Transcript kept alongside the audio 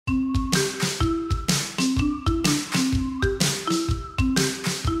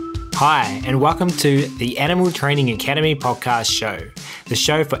Hi, and welcome to the Animal Training Academy podcast show, the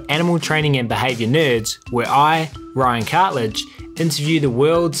show for animal training and behaviour nerds, where I, Ryan Cartledge, interview the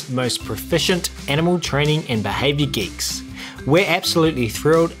world's most proficient animal training and behaviour geeks. We're absolutely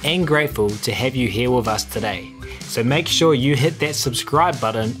thrilled and grateful to have you here with us today. So make sure you hit that subscribe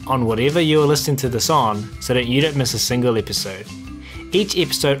button on whatever you're listening to this on so that you don't miss a single episode. Each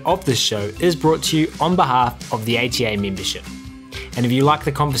episode of this show is brought to you on behalf of the ATA membership. And if you like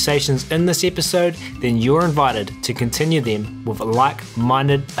the conversations in this episode, then you're invited to continue them with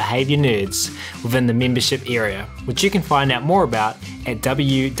like-minded behaviour nerds within the membership area, which you can find out more about at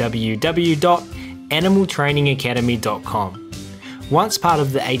www.animaltrainingacademy.com. Once part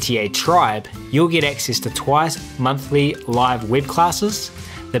of the ATA tribe, you'll get access to twice monthly live web classes,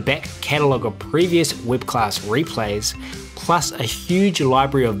 the back catalogue of previous web class replays, plus a huge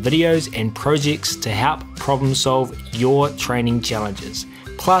library of videos and projects to help problem solve your training challenges.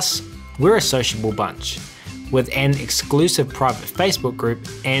 Plus, we're a sociable bunch with an exclusive private Facebook group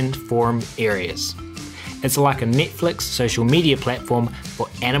and forum areas. It's like a Netflix social media platform for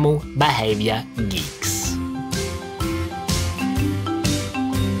animal behaviour geeks.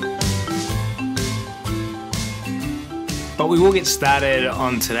 But we will get started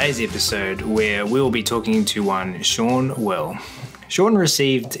on today's episode where we'll be talking to one Sean Will. Sean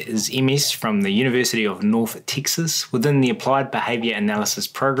received his MS from the University of North Texas within the Applied Behavior Analysis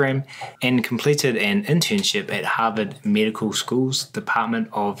program and completed an internship at Harvard Medical School's Department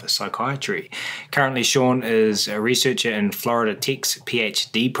of Psychiatry. Currently, Sean is a researcher in Florida Tech's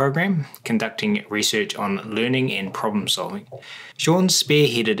PhD program, conducting research on learning and problem solving. Sean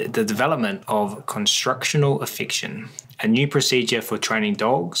spearheaded the development of Constructional Affection, a new procedure for training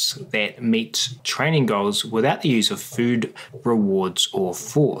dogs that meets training goals without the use of food, rewards, or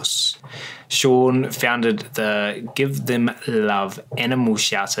force. Sean founded the Give Them Love Animal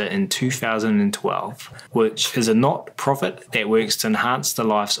Shelter in 2012, which is a not-profit that works to enhance the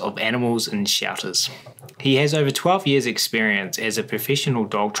lives of animals in shelters. He has over 12 years' experience as a professional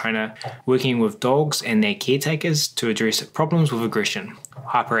dog trainer, working with dogs and their caretakers to address problems with aggression,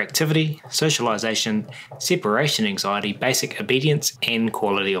 hyperactivity, socialization, separation anxiety, basic obedience, and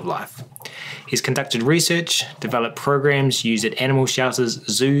quality of life. He's conducted research, developed programs used at animal shelters,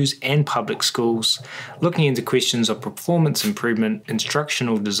 zoos, and public schools, looking into questions of performance improvement,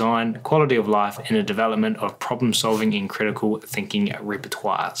 instructional design, quality of life, and the development of problem-solving and critical thinking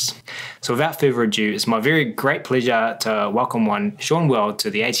repertoires. So without further ado, it's my very great pleasure to welcome one Sean Will to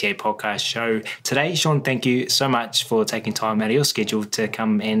the ATA podcast show today. Sean, thank you so much for taking time out of your schedule to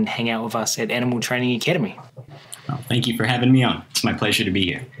come and hang out with us at Animal Training Academy. Well, thank you for having me on. It's my pleasure to be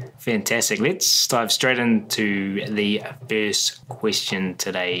here. Fantastic. Let's dive straight into the first question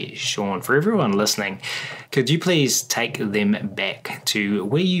today, Sean. For everyone listening, could you please take them back to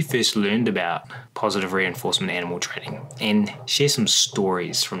where you first learned about positive reinforcement animal training and share some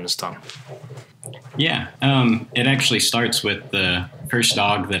stories from this time? Yeah, it actually starts with the first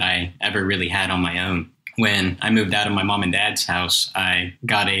dog that I ever really had on my own. When I moved out of my mom and dad's house, I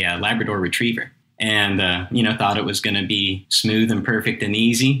got a Labrador Retriever. And, thought it was going to be smooth and perfect and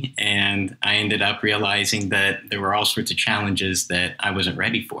easy. And I ended up realizing that there were all sorts of challenges that I wasn't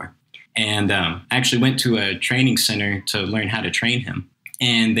ready for. And actually went to a training center to learn how to train him.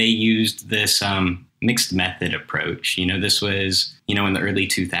 And they used this mixed method approach. This was, in the early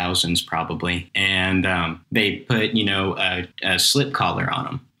 2000s probably. And they put, a slip collar on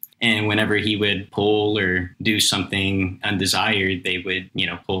him. And whenever he would pull or do something undesired, they would,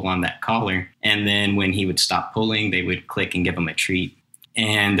 pull on that collar. And then when he would stop pulling, they would click and give him a treat.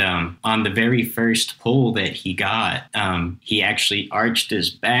 And on the very first pull that he got, he actually arched his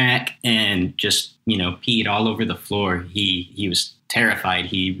back and just, peed all over the floor. He was terrified.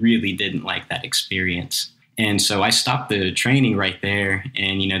 He really didn't like that experience. And so I stopped the training right there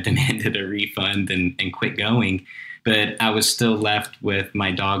and, demanded a refund and quit going. But I was still left with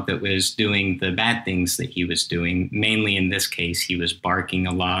my dog that was doing the bad things that he was doing. Mainly in this case, he was barking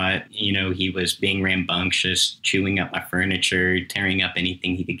a lot. He was being rambunctious, chewing up my furniture, tearing up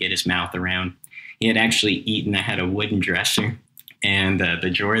anything he could get his mouth around. He had actually eaten, I had a wooden dresser and the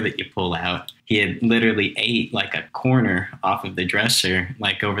drawer that you pull out. He had literally ate like a corner off of the dresser,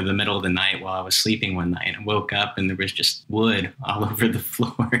 like over the middle of the night while I was sleeping one night. I woke up and there was just wood all over the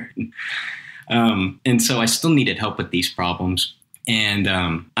floor. And so I still needed help with these problems. And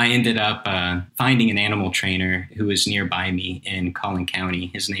I ended up finding an animal trainer who was nearby me in Collin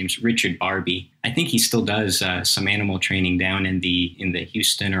County. His name's Richard Barbie. I think he still does some animal training down in the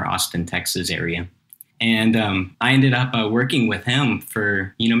Houston or Austin, Texas area. And I ended up working with him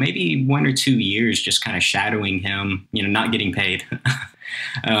for, maybe 1 or 2 years, just kind of shadowing him, not getting paid,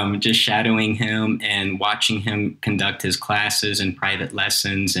 just shadowing him and watching him conduct his classes and private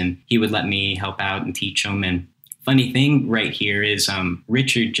lessons. And he would let me help out and teach him. And funny thing right here is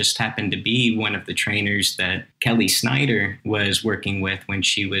Richard just happened to be one of the trainers that Kelly Snyder was working with when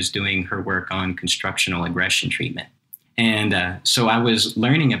she was doing her work on constructional aggression treatment. And so I was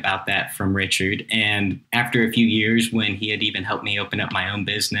learning about that from Richard. And after a few years, when he had even helped me open up my own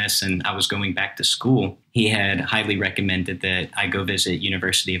business and I was going back to school, he had highly recommended that I go visit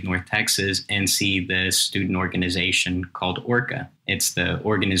University of North Texas and see the student organization called ORCA. It's the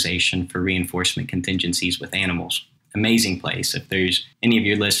Organization for Reinforcement Contingencies with Animals. Amazing place. If there's any of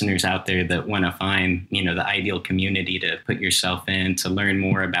your listeners out there that want to find, the ideal community to put yourself in, to learn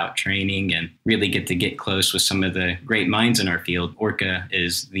more about training and really get close with some of the great minds in our field, ORCA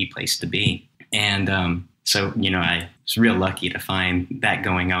is the place to be. And so, I was real lucky to find that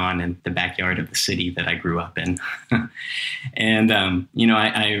going on in the backyard of the city that I grew up in. And,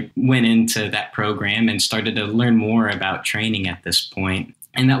 I went into that program and started to learn more about training at this point.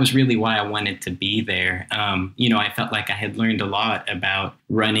 And that was really why I wanted to be there. I felt like I had learned a lot about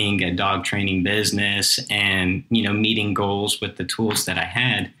running a dog training business and, meeting goals with the tools that I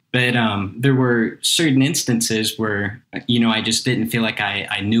had. But there were certain instances where, I just didn't feel like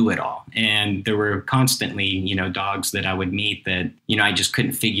I knew it all. And there were constantly, dogs that I would meet that, I just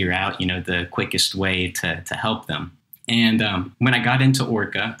couldn't figure out, the quickest way to help them. And when I got into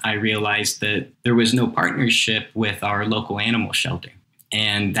ORCA, I realized that there was no partnership with our local animal shelter.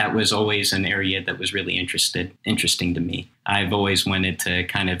 And that was always an area that was really interesting to me. I've always wanted to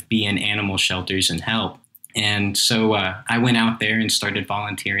kind of be in animal shelters and help. And so I went out there and started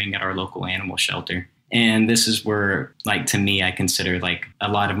volunteering at our local animal shelter. And this is where, to me, I consider a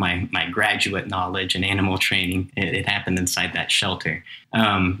lot of my graduate knowledge and animal training, it happened inside that shelter.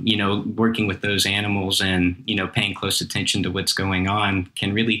 Working with those animals and, paying close attention to what's going on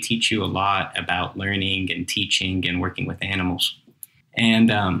can really teach you a lot about learning and teaching and working with animals.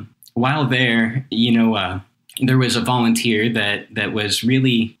 And while there, there was a volunteer that was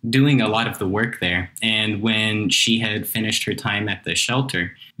really doing a lot of the work there. And when she had finished her time at the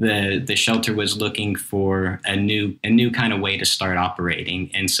shelter, the shelter was looking for a new kind of way to start operating.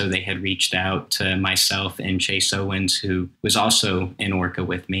 And so they had reached out to myself and Chase Owens, who was also in ORCA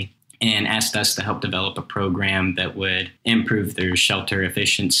with me, and asked us to help develop a program that would improve their shelter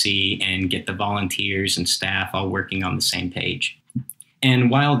efficiency and get the volunteers and staff all working on the same page.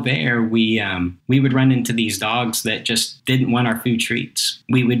 And while there, we would run into these dogs that just didn't want our food treats.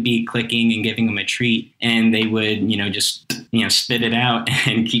 We would be clicking and giving them a treat, and they would, just spit it out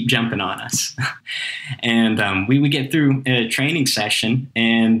and keep jumping on us. And we would get through a training session,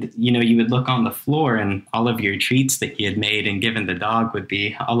 and you would look on the floor, and all of your treats that you had made and given the dog would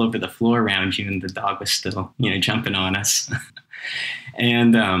be all over the floor around you, and the dog was still, jumping on us.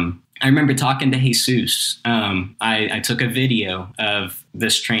 And I remember talking to Jesus. I took a video of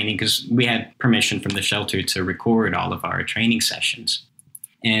this training because we had permission from the shelter to record all of our training sessions.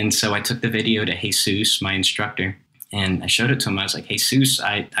 And so I took the video to Jesus, my instructor, and I showed it to him. I was like, Jesus,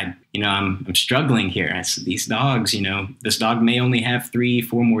 I'm struggling here. I said, these dogs, this dog may only have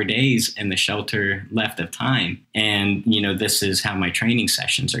 3-4 more days in the shelter left of time. And, this is how my training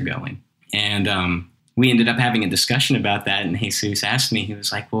sessions are going. And, we ended up having a discussion about that, and Jesus asked me, he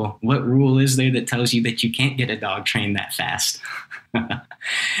was like, well, what rule is there that tells you that you can't get a dog trained that fast?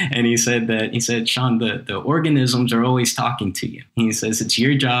 And he said, Sean, the organisms are always talking to you. He says, it's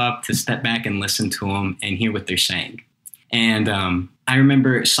your job to step back and listen to them and hear what they're saying. And I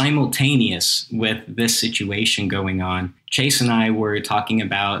remember simultaneous with this situation going on, Chase and I were talking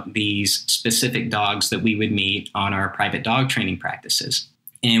about these specific dogs that we would meet on our private dog training practices.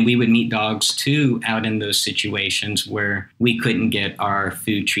 And we would meet dogs, too, out in those situations where we couldn't get our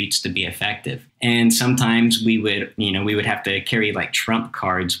food treats to be effective. And sometimes we would have to carry trump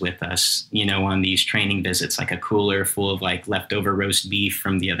cards with us, on these training visits, like a cooler full of leftover roast beef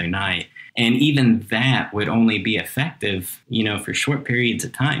from the other night. And even that would only be effective, for short periods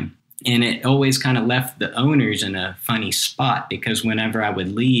of time. And it always kind of left the owners in a funny spot because whenever I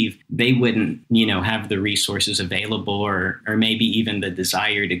would leave, they wouldn't, have the resources available or maybe even the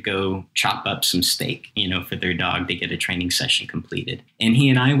desire to go chop up some steak, for their dog to get a training session completed. And he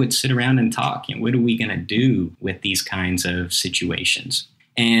and I would sit around and talk, what are we going to do with these kinds of situations?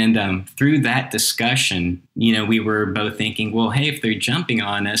 And through that discussion, we were both thinking, well, hey, if they're jumping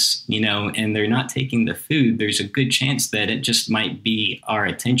on us, and they're not taking the food, there's a good chance that it just might be our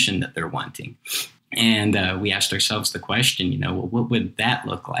attention that they're wanting. And we asked ourselves the question, well, what would that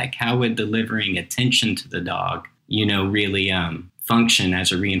look like? How would delivering attention to the dog, really function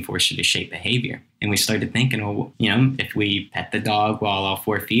as a reinforcer to shape behavior? And we started thinking, well, if we pet the dog while all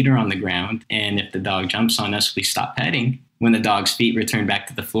 4 feet are on the ground, and if the dog jumps on us, we stop petting. When the dog's feet return back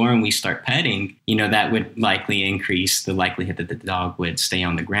to the floor and we start petting, that would likely increase the likelihood that the dog would stay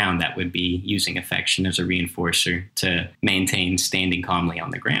on the ground. That would be using affection as a reinforcer to maintain standing calmly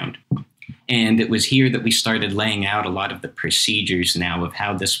on the ground. And it was here that we started laying out a lot of the procedures now of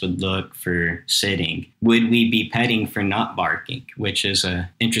how this would look for sitting. Would we be petting for not barking, which is an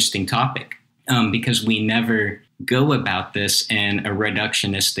interesting topic, because we never go about this in a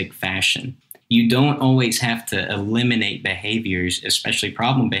reductionistic fashion. You don't always have to eliminate behaviors, especially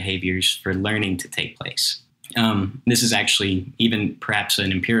problem behaviors, for learning to take place. This is actually even perhaps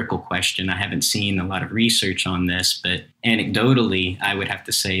an empirical question. I haven't seen a lot of research on this, but anecdotally, I would have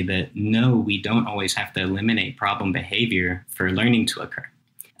to say that no, we don't always have to eliminate problem behavior for learning to occur.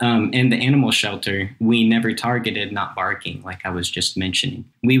 In the animal shelter, we never targeted not barking, like I was just mentioning.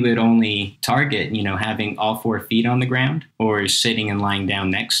 We would only target, having all 4 feet on the ground or sitting and lying down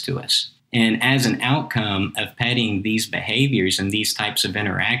next to us. And as an outcome of petting these behaviors and these types of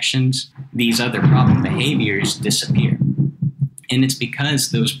interactions, these other problem behaviors disappear. And it's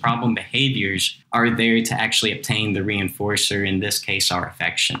because those problem behaviors are there to actually obtain the reinforcer, in this case, our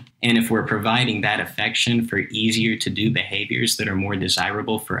affection. And if we're providing that affection for easier to do behaviors that are more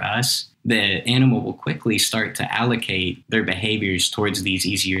desirable for us, the animal will quickly start to allocate their behaviors towards these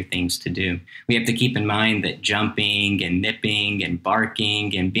easier things to do. We have to keep in mind that jumping and nipping and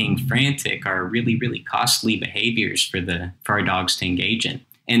barking and being frantic are really, really costly behaviors for our dogs to engage in.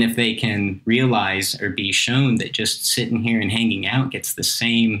 And if they can realize or be shown that just sitting here and hanging out gets the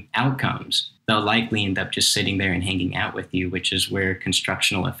same outcomes, they'll likely end up just sitting there and hanging out with you, which is where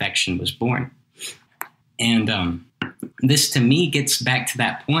constructional affection was born. And this, to me, gets back to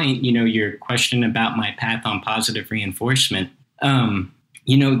that point, your question about my path on positive reinforcement. The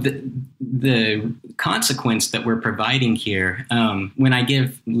consequence that we're providing here, when I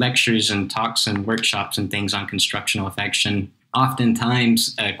give lectures and talks and workshops and things on constructional affection,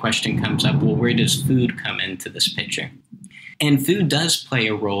 oftentimes a question comes up, well, where does food come into this picture? And food does play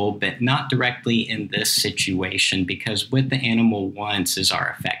a role, but not directly in this situation, because what the animal wants is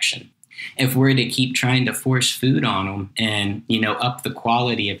our affection. If we're to keep trying to force food on them and, up the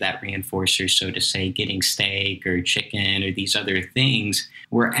quality of that reinforcer, so to say, getting steak or chicken or these other things,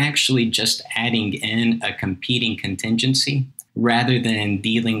 we're actually just adding in a competing contingency rather than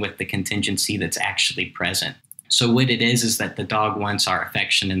dealing with the contingency that's actually present. So what it is that the dog wants our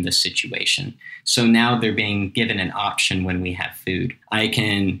affection in this situation. So now they're being given an option when we have food. I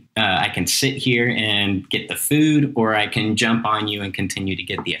can sit here and get the food, or I can jump on you and continue to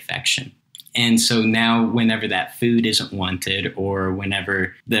get the affection. And so now whenever that food isn't wanted, or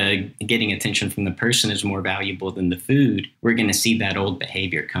whenever the getting attention from the person is more valuable than the food, we're going to see that old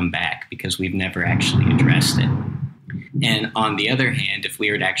behavior come back because we've never actually addressed it. And on the other hand, if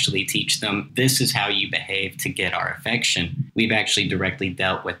we were to actually teach them, this is how you behave to get our affection, we've actually directly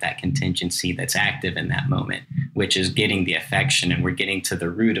dealt with that contingency that's active in that moment, which is getting the affection, and we're getting to the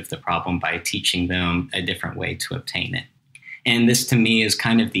root of the problem by teaching them a different way to obtain it. And this, to me, is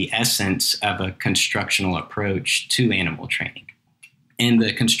kind of the essence of a constructional approach to animal training. In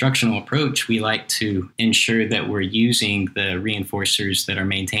the constructional approach, we like to ensure that we're using the reinforcers that are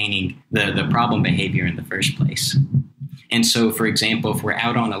maintaining the problem behavior in the first place. And so, for example, if we're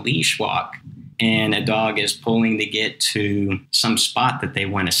out on a leash walk and a dog is pulling to get to some spot that they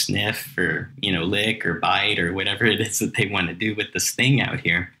want to sniff or, lick or bite or whatever it is that they want to do with this thing out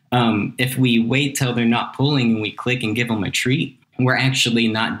here, if we wait till they're not pulling and we click and give them a treat, we're actually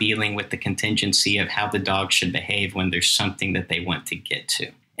not dealing with the contingency of how the dog should behave when there's something that they want to get to.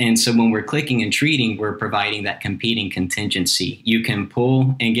 And so when we're clicking and treating, we're providing that competing contingency. You can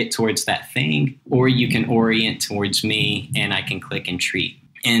pull and get towards that thing, or you can orient towards me and I can click and treat.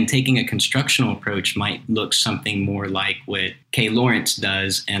 And taking a constructional approach might look something more like what Kay Lawrence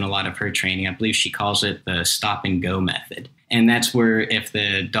does in a lot of her training. I believe she calls it the stop and go method. And that's where if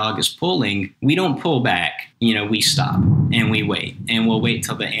the dog is pulling, we don't pull back, we stop and we wait. And we'll wait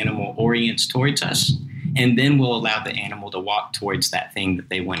till the animal orients towards us. And then we'll allow the animal to walk towards that thing that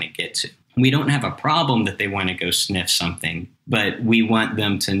they want to get to. We don't have a problem that they want to go sniff something, but we want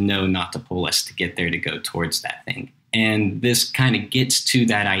them to know not to pull us to get there to go towards that thing. And this kind of gets to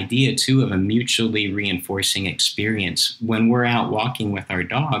that idea, too, of a mutually reinforcing experience. When we're out walking with our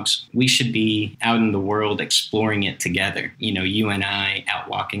dogs, we should be out in the world exploring it together. You and I out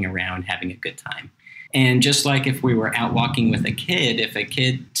walking around having a good time. And just like if we were out walking with a kid, if a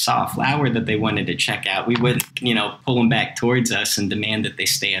kid saw a flower that they wanted to check out, we wouldn't, pull them back towards us and demand that they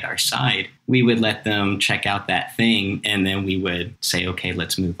stay at our side. We would let them check out that thing, and then we would say, okay,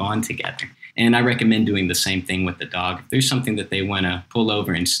 let's move on together. And I recommend doing the same thing with the dog. If there's something that they want to pull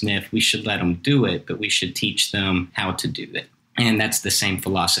over and sniff, we should let them do it, but we should teach them how to do it. And that's the same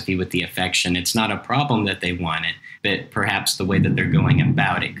philosophy with the affection. It's not a problem that they want it, but perhaps the way that they're going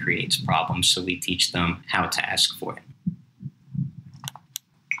about it creates problems. So we teach them how to ask for it.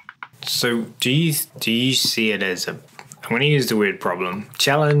 So do you see it as I'm going to use the word problem,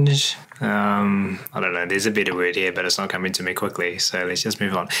 challenge? I don't know. There's a better word here, but it's not coming to me quickly. So let's just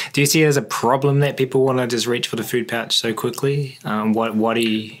move on. Do you see it as a problem that people want to just reach for the food pouch so quickly? What do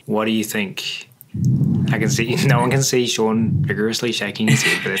you think? I can see no one can see Sean vigorously shaking his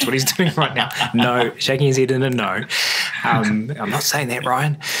head, but that's what he's doing right now. No, shaking his head in a no. I'm not saying that,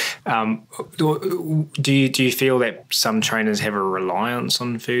 Ryan. Do you feel that some trainers have a reliance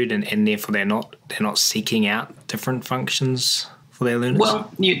on food, and therefore they're not seeking out different functions for their learners?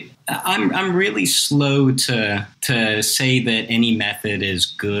 Well, I'm really slow to say that any method is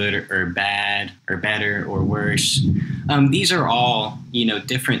good or bad or better or worse. These are all,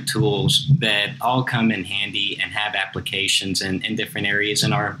 different tools that all come in handy and have applications in different areas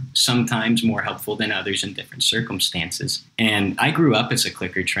and are sometimes more helpful than others in different circumstances. And I grew up as a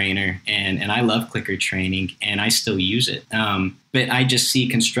clicker trainer, and I love clicker training, and I still use it. But I just see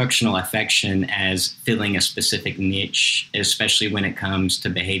constructional affection as filling a specific niche, especially when it comes to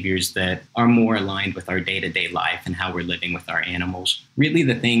behaviors that are more aligned with our day-to-day life and how we're living with our animals. Really,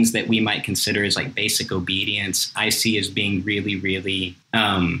 the things that we might consider as like basic obedience, I see as being really, really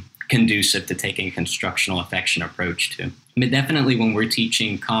conducive to taking a constructional affection approach to. But definitely when we're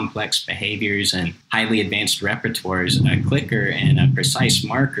teaching complex behaviors and highly advanced repertoires, a clicker and a precise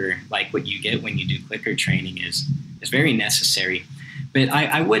marker, like what you get when you do clicker training, is very necessary. But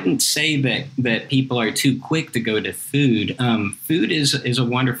I wouldn't say that people are too quick to go to food. Food is a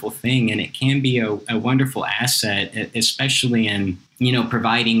wonderful thing, and it can be a wonderful asset, especially in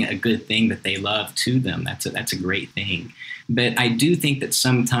providing a good thing that they love to them. That's a great thing. But I do think that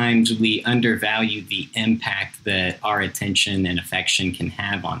sometimes we undervalue the impact that our attention and affection can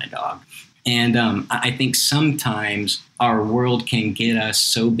have on a dog. And I think sometimes our world can get us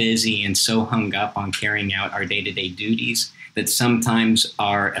so busy and so hung up on carrying out our day-to-day duties that sometimes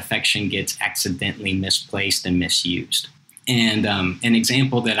our affection gets accidentally misplaced and misused. And an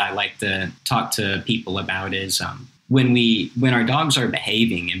example that I like to talk to people about is when our dogs are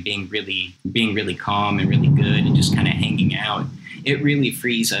behaving and being really calm and really good and just kind of hanging out, it really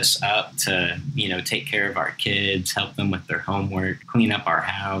frees us up to, take care of our kids, help them with their homework, clean up our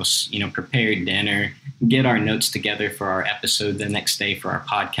house, prepare dinner, get our notes together for our episode the next day for our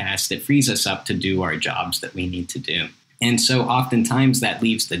podcast. It frees us up to do our jobs that we need to do. And so oftentimes that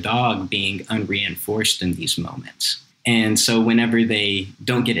leaves the dog being unreinforced in these moments. And so whenever they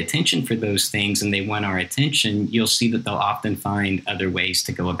don't get attention for those things and they want our attention, you'll see that they'll often find other ways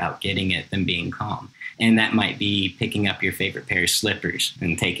to go about getting it than being calm. And that might be picking up your favorite pair of slippers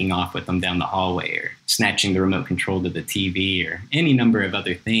and taking off with them down the hallway, or snatching the remote control to the TV, or any number of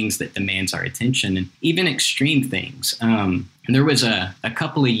other things that demands our attention, and even extreme things. There was a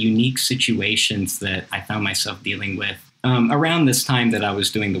couple of unique situations that I found myself dealing with around this time that I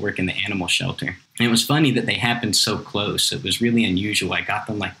was doing the work in the animal shelter. And it was funny that they happened so close. It was really unusual. I got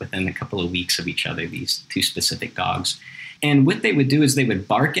them like within a couple of weeks of each other, these two specific dogs. And what they would do is they would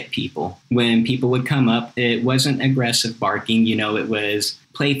bark at people when people would come up. It wasn't aggressive barking, it was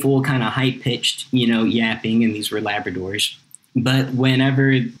playful, kind of high-pitched, yapping, and these were Labradors. But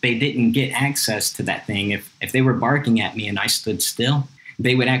whenever they didn't get access to that thing, if they were barking at me and I stood still,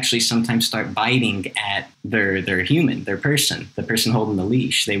 they would actually sometimes start biting at their human, the person holding the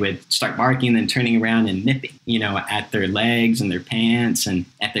leash. They would start barking and then turning around and nipping, at their legs and their pants and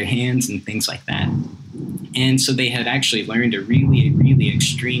at their hands and things like that. And so they had actually learned a really, really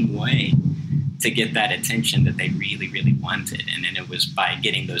extreme way to get that attention that they really, really wanted. And then it was by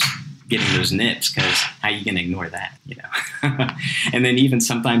getting those nips, because how are you going to ignore that, And then even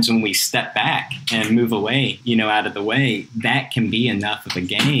sometimes when we step back and move away, out of the way, that can be enough of a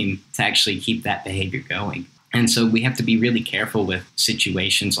game to actually keep that behavior going. And so we have to be really careful with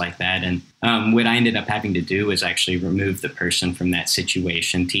situations like that. And what I ended up having to do was actually remove the person from that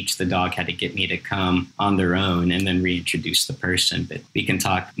situation, teach the dog how to get me to come on their own, and then reintroduce the person. But we can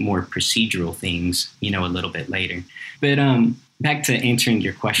talk more procedural things, a little bit later. But back to answering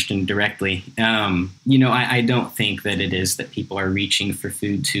your question directly, I don't think that it is that people are reaching for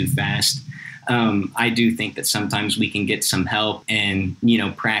food too fast. I do think that sometimes we can get some help and,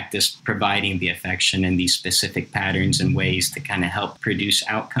 practice providing the affection in these specific patterns and ways to kind of help produce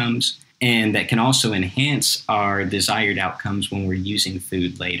outcomes. And that can also enhance our desired outcomes when we're using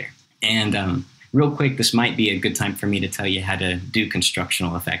food later. And real quick, this might be a good time for me to tell you how to do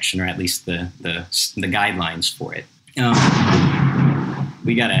constructional affection, or at least the guidelines for it.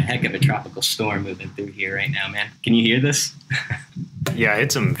 We got a heck of a tropical storm moving through here right now, man. Can you hear this? Yeah,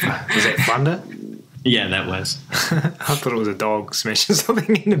 it's was that thunder? Yeah, that was. I thought it was a dog smashing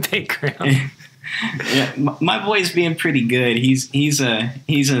something in the background. Yeah, my boy's being pretty good. He's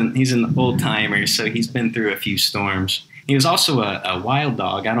an old timer, so he's been through a few storms. He was also a wild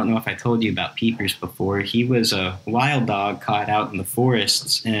dog. I don't know if I told you about Peepers before. He was a wild dog caught out in the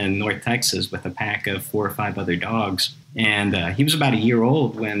forests in North Texas with a pack of 4 or 5 other dogs. And he was about a year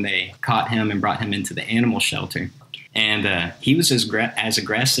old when they caught him and brought him into the animal shelter. And he was as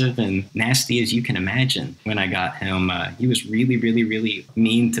aggressive and nasty as you can imagine when I got him. He was really, really, really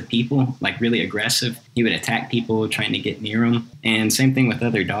mean to people, like really aggressive. He would attack people trying to get near him. And same thing with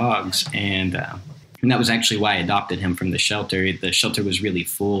other dogs. And that was actually why I adopted him from the shelter. The shelter was really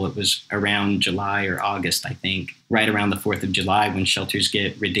full. It was around July or August, I think, right around the 4th of July when shelters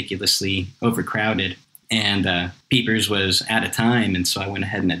get ridiculously overcrowded. And Peepers was out of time, and so I went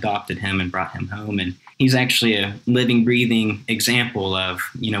ahead and adopted him and brought him home. And he's actually a living, breathing example of,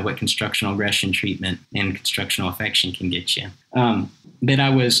 what constructional aggression treatment and constructional affection can get you. But I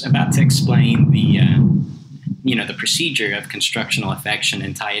was about to explain the procedure of constructional affection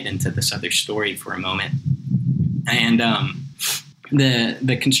and tie it into this other story for a moment. And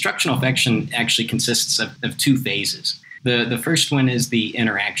the constructional affection actually consists of 2 phases. The first one is the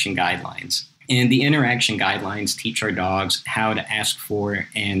interaction guidelines. And the interaction guidelines teach our dogs how to ask for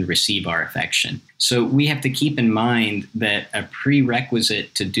and receive our affection. So we have to keep in mind that a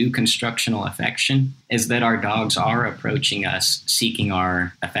prerequisite to do constructional affection is that our dogs are approaching us seeking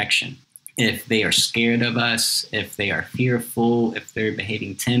our affection. If they are scared of us, if they are fearful, if they're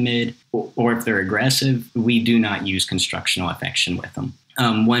behaving timid, or if they're aggressive, we do not use constructional affection with them.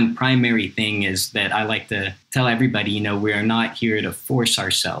 One primary thing is that I like to tell everybody, we are not here to force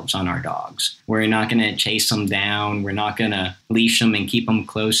ourselves on our dogs. We're not going to chase them down. We're not going to leash them and keep them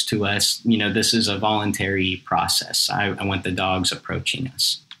close to us. This is a voluntary process. I want the dogs approaching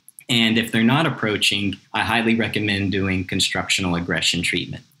us. And if they're not approaching, I highly recommend doing constructional aggression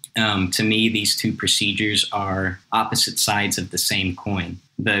treatment. To me, these 2 procedures are opposite sides of the same coin.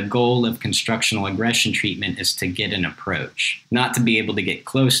 The goal of constructional aggression treatment is to get an approach, not to be able to get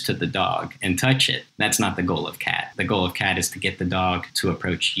close to the dog and touch it. That's not the goal of CAT. The goal of CAT is to get the dog to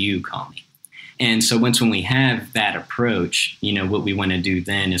approach you calmly. And so when we have that approach, what we want to do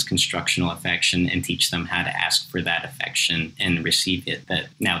then is constructional affection and teach them how to ask for that affection and receive it that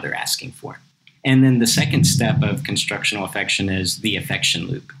now they're asking for. And then the second step of constructional affection is the affection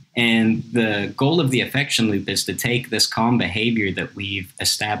loop. And the goal of the affection loop is to take this calm behavior that we've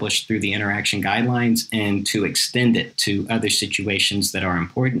established through the interaction guidelines and to extend it to other situations that are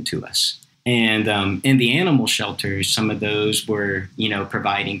important to us. And in the animal shelters, some of those were,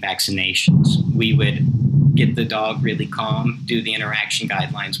 providing vaccinations. We would get the dog really calm, do the interaction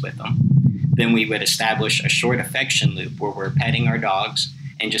guidelines with them. Then we would establish a short affection loop where we're petting our dogs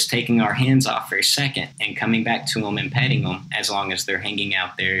and just taking our hands off for a second and coming back to them and petting them as long as they're hanging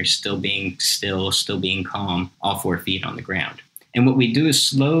out there, still being still being calm, all 4 feet on the ground. And what we do is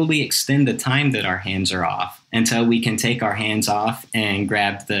slowly extend the time that our hands are off until we can take our hands off and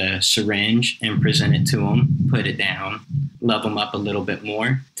grab the syringe and present it to them, put it down, love them up a little bit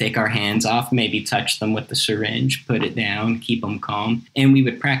more, take our hands off, maybe touch them with the syringe, put it down, keep them calm. And we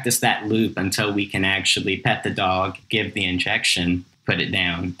would practice that loop until we can actually pet the dog, give the injection, put it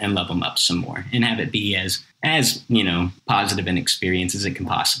down, and love them up some more and have it be as positive an experience as it can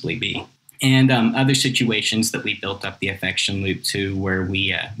possibly be. And other situations that we built up the affection loop to where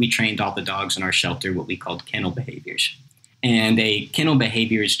we trained all the dogs in our shelter what we called kennel behaviors. And a kennel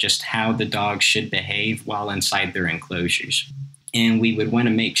behavior is just how the dog should behave while inside their enclosures. And we would want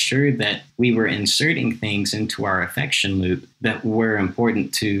to make sure that we were inserting things into our affection loop that were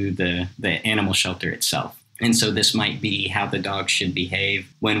important to the animal shelter itself. And so this might be how the dog should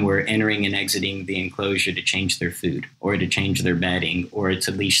behave when we're entering and exiting the enclosure to change their food or to change their bedding or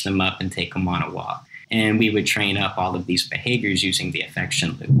to leash them up and take them on a walk. And we would train up all of these behaviors using the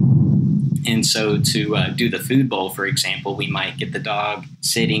affection loop. And so to do the food bowl, for example, we might get the dog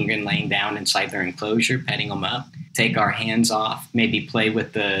sitting and laying down inside their enclosure, petting them up, take our hands off, maybe play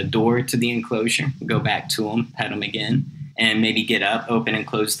with the door to the enclosure, go back to them, pet them again. and maybe get up, open and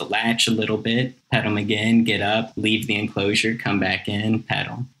close the latch a little bit, pet them again, get up, leave the enclosure, come back in, pet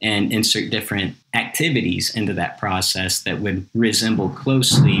them, and insert different activities into that process that would resemble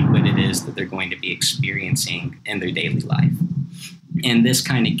closely what it is that they're going to be experiencing in their daily life. And this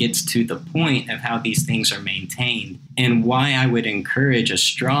kind of gets to the point of how these things are maintained and why I would encourage a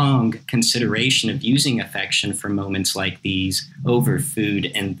strong consideration of using affection for moments like these over food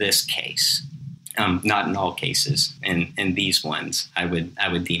in this case. Not in all cases. In these ones, I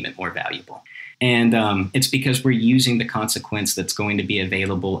would deem it more valuable. And it's because we're using the consequence that's going to be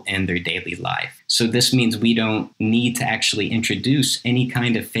available in their daily life. So this means we don't need to actually introduce any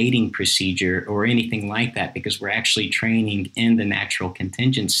kind of feeding procedure or anything like that, because we're actually training in the natural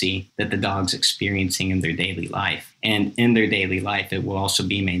contingency that the dog's experiencing in their daily life. And in their daily life, it will also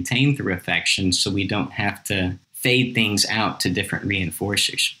be maintained through affection, so we don't have to fade things out to different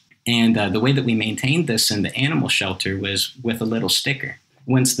reinforcers. And the way that we maintained this in the animal shelter was with a little sticker.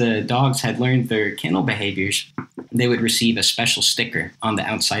 Once the dogs had learned their kennel behaviors, they would receive a special sticker on the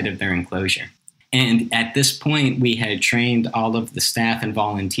outside of their enclosure. And at this point, we had trained all of the staff and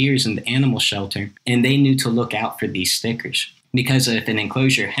volunteers in the animal shelter, and they knew to look out for these stickers. Because if an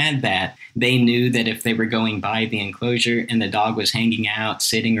enclosure had that, they knew that if they were going by the enclosure and the dog was hanging out,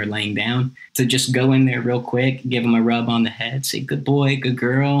 sitting or laying down, to just go in there real quick, give them a rub on the head, say, good boy, good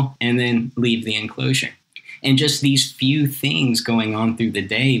girl, and then leave the enclosure. And just these few things going on through the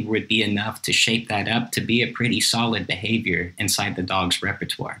day would be enough to shape that up to be a pretty solid behavior inside the dog's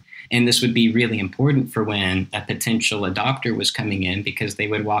repertoire. And this would be really important for when a potential adopter was coming in, because they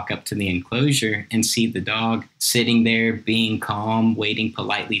would walk up to the enclosure and see the dog sitting there being calm, waiting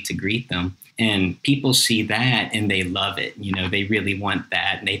politely to greet them. And people see that and they love it. You know, they really want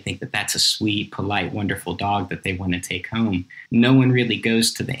that. And they think that that's a sweet, polite, wonderful dog that they want to take home. No one really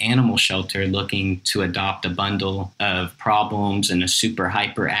goes to the animal shelter looking to adopt a bundle of problems and a super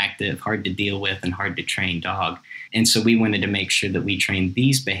hyperactive, hard to deal with and hard to train dog. And so we wanted to make sure that we trained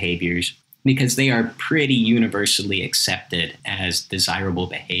these behaviors because they are pretty universally accepted as desirable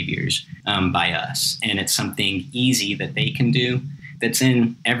behaviors by us. And it's something easy that they can do that's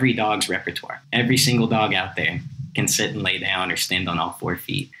in every dog's repertoire. Every single dog out there can sit and lay down or stand on all 4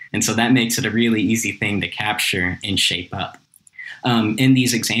 feet. And so that makes it a really easy thing to capture and shape up. In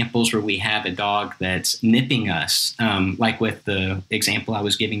these examples where we have a dog that's nipping us, like with the example I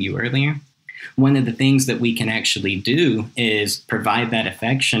was giving you earlier, one of the things that we can actually do is provide that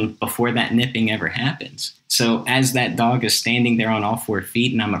affection before that nipping ever happens. So as that dog is standing there on all 4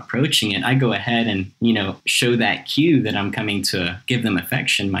 feet and I'm approaching it, I go ahead and, show that cue that I'm coming to give them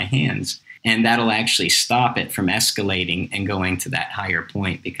affection, my hands. And that'll actually stop it from escalating and going to that higher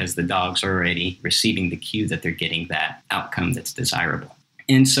point because the dog's already receiving the cue that they're getting that outcome that's desirable.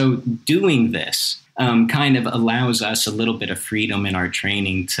 And so doing this kind of allows us a little bit of freedom in our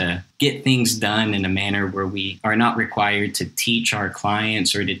training to get things done in a manner where we are not required to teach our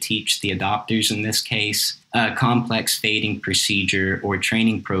clients or to teach the adopters, in this case, a complex fading procedure or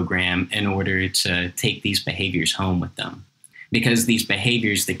training program in order to take these behaviors home with them. Because these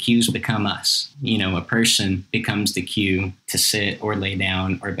behaviors, the cues become us. A person becomes the cue to sit or lay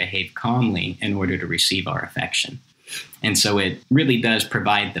down or behave calmly in order to receive our affection. And so it really does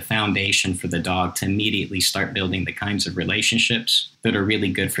provide the foundation for the dog to immediately start building the kinds of relationships that are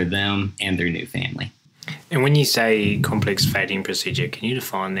really good for them and their new family. And when you say complex fading procedure, can you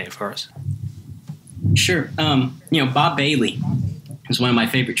define that for us? Sure. Bob Bailey is one of my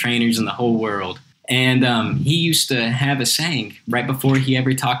favorite trainers in the whole world. And he used to have a saying right before he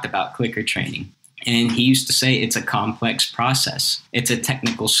ever talked about clicker training. And he used to say it's a complex process. It's a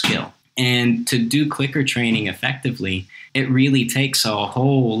technical skill. And to do clicker training effectively, it really takes a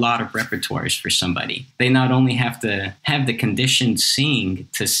whole lot of repertoires for somebody. They not only have to have the conditioned seeing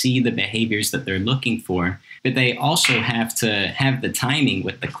to see the behaviors that they're looking for, but they also have to have the timing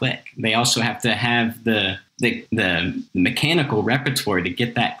with the click. They also have to have the mechanical repertoire to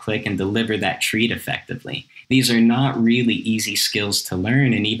get that click and deliver that treat effectively. These are not really easy skills to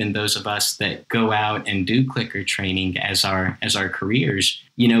learn, and even those of us that go out and do clicker training as our careers,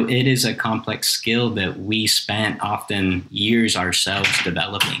 it is a complex skill that we spent often years ourselves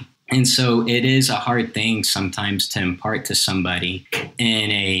developing. And so it is a hard thing sometimes to impart to somebody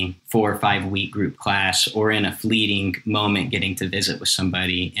in a 4 or 5 week group class or in a fleeting moment getting to visit with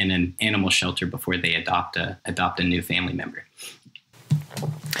somebody in an animal shelter before they adopt a new family member.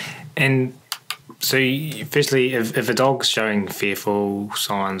 And so firstly, if a dog's showing fearful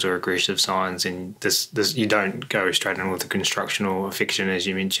signs or aggressive signs, and this you don't go straight in with the constructional affection, as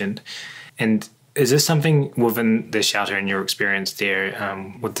you mentioned. And is this something within the shelter in your experience there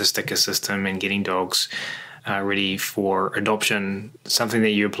with the sticker system and getting dogs ready for adoption something that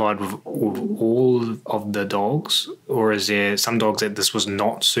you applied with all of the dogs, or is there some dogs that this was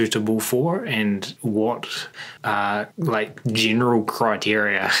not suitable for, and what like general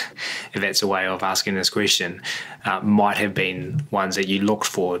criteria, if that's a way of asking this question, might have been ones that you looked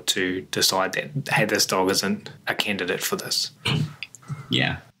for to decide that, hey, this dog isn't a candidate for this?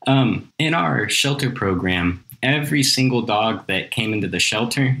 Yeah. In our shelter program, every single dog that came into the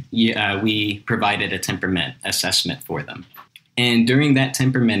shelter, we provided a temperament assessment for them. And during that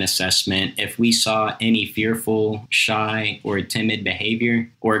temperament assessment, if we saw any fearful, shy, or timid behavior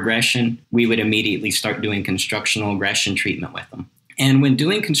or aggression, we would immediately start doing constructional aggression treatment with them. And when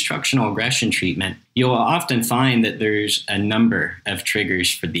doing constructional aggression treatment, you'll often find that there's a number of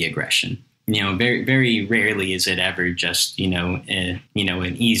triggers for the aggression. Very, very rarely is it ever just, an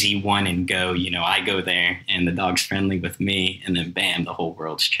easy one and go. I go there and the dog's friendly with me, and then bam, the whole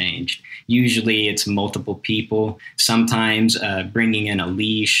world's changed. Usually it's multiple people, sometimes bringing in a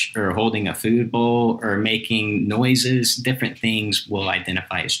leash or holding a food bowl or making noises. Different things will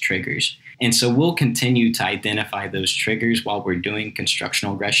identify as triggers. And so we'll continue to identify those triggers while we're doing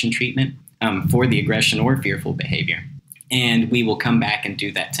constructional aggression treatment for the aggression or fearful behavior. And we will come back and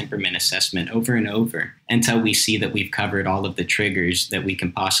do that temperament assessment over and over until we see that we've covered all of the triggers that we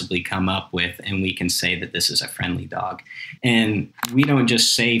can possibly come up with, and we can say that this is a friendly dog. And we don't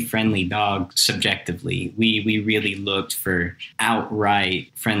just say friendly dog subjectively. We really looked for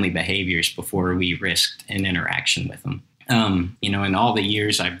outright friendly behaviors before we risked an interaction with them. In all the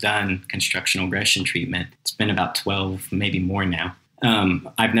years I've done constructional aggression treatment, it's been about 12, maybe more now.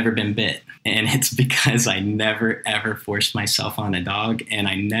 I've never been bit, and it's because I never, ever force myself on a dog, and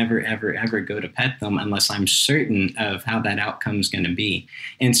I never, ever, ever go to pet them unless I'm certain of how that outcome is going to be.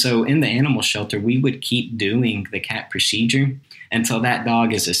 And so in the animal shelter, we would keep doing the cat procedure until that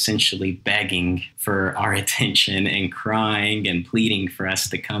dog is essentially begging for our attention and crying and pleading for us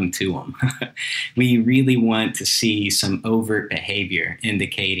to come to him. We really want to see some overt behavior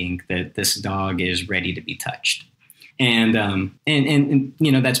indicating that this dog is ready to be touched. And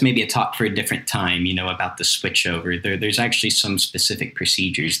that's maybe a talk for a different time, about the switchover. There's actually some specific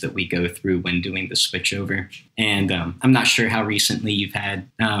procedures that we go through when doing the switchover. And I'm not sure how recently you've had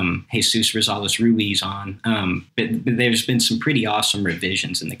Jesus Rosales-Ruiz on, but there's been some pretty awesome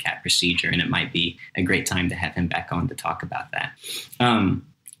revisions in the cat procedure, and it might be a great time to have him back on to talk about that.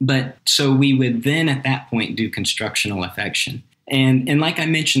 But so we would then at that point do constructional affection. And like I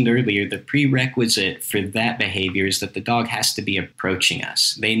mentioned earlier, the prerequisite for that behavior is that the dog has to be approaching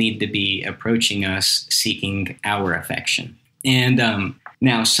us. They need to be approaching us seeking our affection. And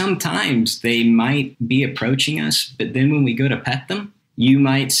now sometimes they might be approaching us, but then when we go to pet them, you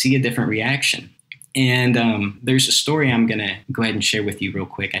might see a different reaction. And there's a story I'm going to go ahead and share with you real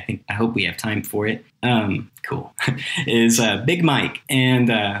quick. I hope we have time for it. Cool. Is Big Mike.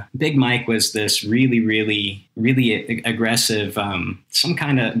 And Big Mike was this really, really, really aggressive, some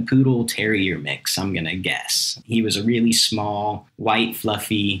kind of poodle terrier mix, I'm going to guess. He was a really small, white,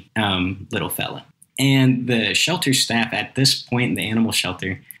 fluffy little fella. And the shelter staff at this point in the animal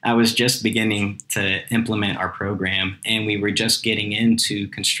shelter, I was just beginning to implement our program, and we were just getting into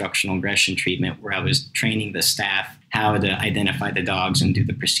constructional aggression treatment, where I was training the staff how to identify the dogs and do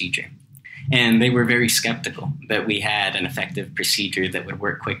the procedure. And they were very skeptical that we had an effective procedure that would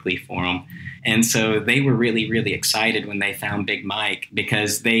work quickly for them. And so they were really, really excited when they found Big Mike,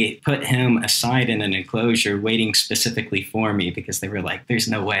 because they put him aside in an enclosure waiting specifically for me, because they were like, there's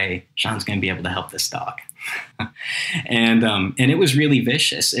no way Sean's going to be able to help this dog. And it was really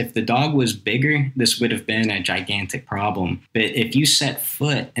vicious. If the dog was bigger, this would have been a gigantic problem. But if you set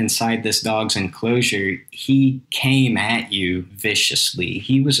foot inside this dog's enclosure, he came at you viciously.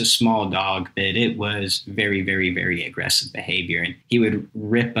 He was a small dog, but it was very, very, very aggressive behavior. And he would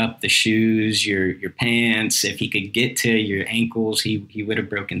rip up the shoes, your pants. If he could get to your ankles, he would have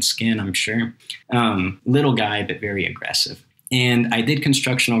broken skin, I'm sure. Little guy, but very aggressive. And I did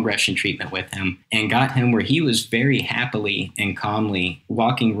constructional aggression treatment with him and got him where he was very happily and calmly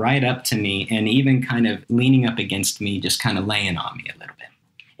walking right up to me and even kind of leaning up against me, just kind of laying on me a little bit.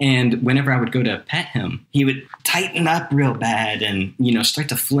 And whenever I would go to pet him, he would tighten up real bad and, start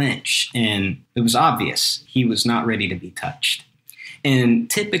to flinch. And it was obvious he was not ready to be touched. And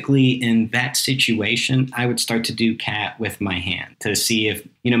typically in that situation, I would start to do cat with my hand to see if,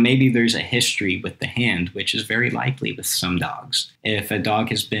 maybe there's a history with the hand, which is very likely with some dogs. If a dog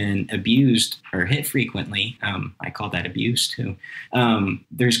has been abused or hit frequently, I call that abuse too,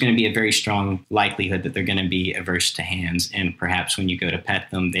 there's going to be a very strong likelihood that they're going to be averse to hands. And perhaps when you go to pet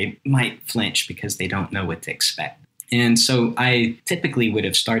them, they might flinch because they don't know what to expect. And so I typically would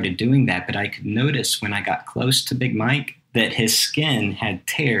have started doing that, but I could notice when I got close to Big Mike that his skin had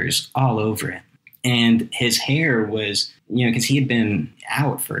tears all over it. And his hair was, because he had been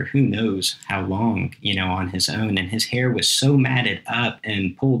out for who knows how long, on his own. And his hair was so matted up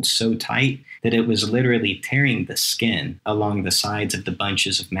and pulled so tight that it was literally tearing the skin along the sides of the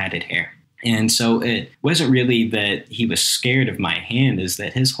bunches of matted hair. And so it wasn't really that he was scared of my hand, is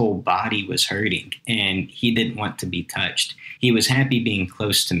that his whole body was hurting and he didn't want to be touched. He was happy being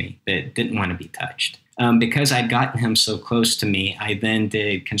close to me, but didn't want to be touched. Because I'd gotten him so close to me, I then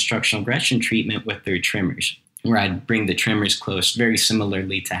did constructional aggression treatment with their trimmers, where I'd bring the trimmers close, very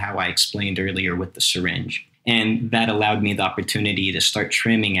similarly to how I explained earlier with the syringe. And that allowed me the opportunity to start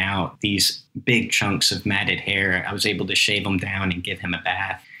trimming out these big chunks of matted hair. I was able to shave them down and give him a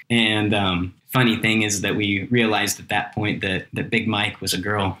bath. And funny thing is that we realized at that point that Big Mike was a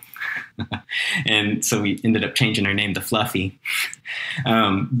girl. And so we ended up changing her name to Fluffy.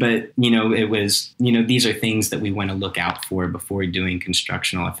 But, it was, these are things that we want to look out for before doing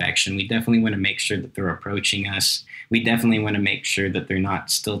constructional affection. We definitely want to make sure that they're approaching us. We definitely want to make sure that they're not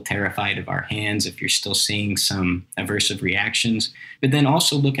still terrified of our hands if you're still seeing some aversive reactions. But then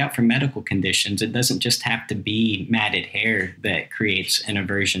also look out for medical conditions. It doesn't just have to be matted hair that creates an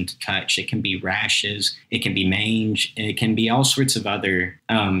aversion to touch. It can be rashes. It can be mange. It can be all sorts of other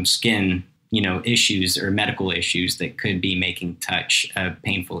skin issues or medical issues that could be making touch a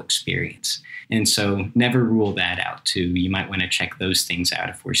painful experience. And so never rule that out too. You might want to check those things out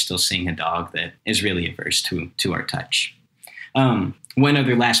if we're still seeing a dog that is really averse to our touch. One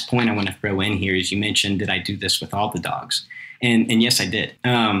other last point I want to throw in here is you mentioned, did I do this with all the dogs? And yes, I did.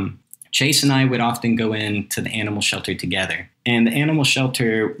 Chase and I would often go into the animal shelter together. And the animal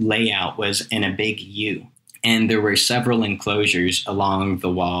shelter layout was in a big U. And there were several enclosures along the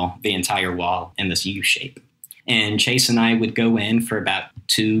wall, the entire wall, in this U shape. And Chase and I would go in for about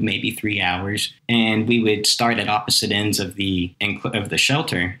 2, maybe 3 hours, and we would start at opposite ends of the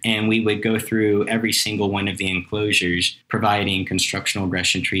shelter, and we would go through every single one of the enclosures, providing constructional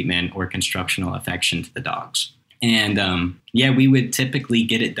aggression treatment or constructional affection to the dogs. And we would typically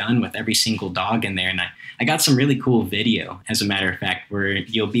get it done with every single dog in there. And I got some really cool video, as a matter of fact, where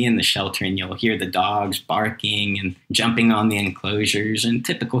you'll be in the shelter and you'll hear the dogs barking and jumping on the enclosures and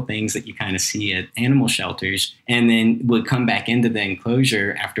typical things that you kind of see at animal shelters. And then we'll come back into the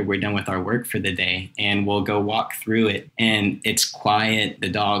enclosure after we're done with our work for the day, and we'll go walk through it. And it's quiet. The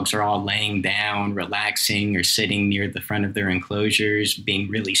dogs are all laying down, relaxing, or sitting near the front of their enclosures, being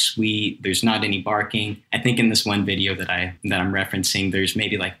really sweet. There's not any barking. I think in this one video that I'm referencing, there's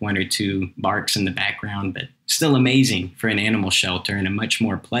maybe like 1 or 2 barks in the background, but still amazing for an animal shelter and a much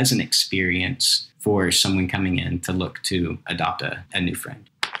more pleasant experience for someone coming in to look to adopt a new friend.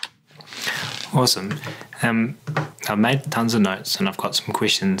 Awesome. I've made tons of notes, and I've got some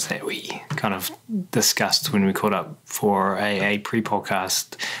questions that we kind of discussed when we caught up for a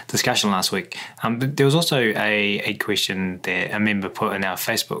pre-podcast discussion last week. But there was also a question that a member put in our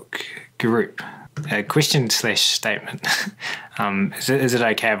Facebook group. A question/statement. Is it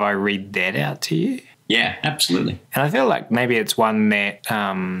okay if I read that out to you? Yeah, absolutely. And I feel like maybe it's one that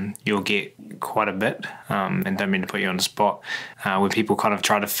you'll get quite a bit, and don't mean to put you on the spot, where people kind of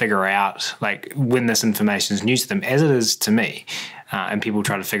try to figure out, like, when this information is new to them, as it is to me, and people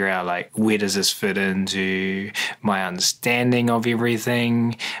try to figure out, like, where does this fit into my understanding of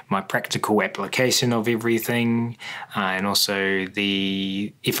everything, my practical application of everything, and also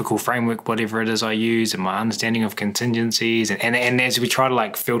the ethical framework, whatever it is I use, and my understanding of contingencies. And as we try to,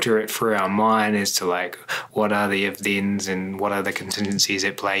 like, filter it through our mind as to, like, what are the if-thens and what are the contingencies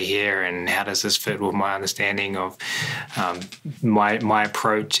at play here, and how does this fit with my understanding of my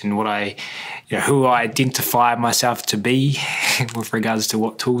approach and what who I identify myself to be with regards to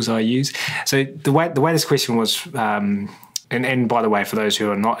what tools I use. So the way this question was, and by the way, for those who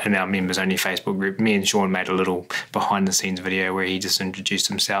are not in our members only Facebook group, me and Sean made a little behind the scenes video where he just introduced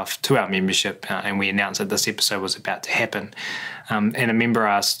himself to our membership, and we announced that this episode was about to happen. And a member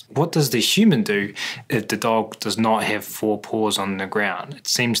asked, what does the human do if the dog does not have 4 paws on the ground? It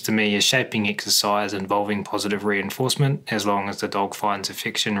seems to me a shaping exercise involving positive reinforcement, as long as the dog finds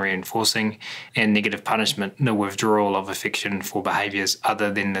affection reinforcing, and negative punishment, the withdrawal of affection for behaviours other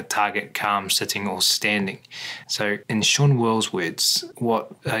than the target calm, sitting or standing. So in Sean Will's words,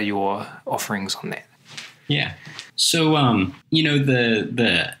 what are your offerings on that? Yeah. So,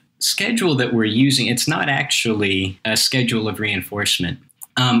 the schedule that we're using, it's not actually a schedule of reinforcement.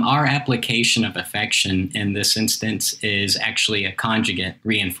 Our application of affection in this instance is actually a conjugate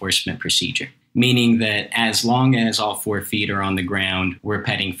reinforcement procedure. meaning that as long as all 4 feet are on the ground, we're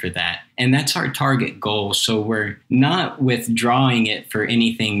petting for that. And that's our target goal. So we're not withdrawing it for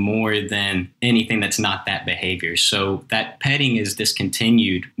anything more than anything that's not that behavior. So that petting is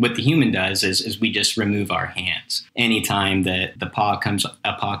discontinued. What the human does is we just remove our hands. Anytime that a paw comes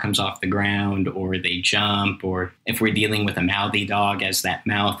off the ground, or they jump, or if we're dealing with a mouthy dog, as that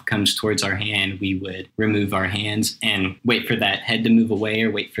mouth comes towards our hand, we would remove our hands and wait for that head to move away, or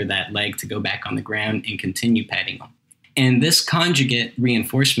wait for that leg to go back on the ground and continue petting them. And this conjugate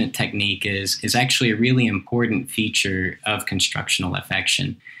reinforcement technique is actually a really important feature of constructional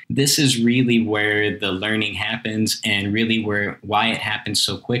affection. This is really where the learning happens, and really why it happens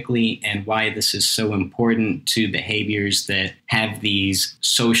so quickly, and why this is so important to behaviors that have these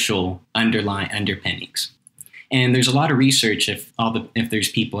social underpinnings. And there's a lot of research, if there's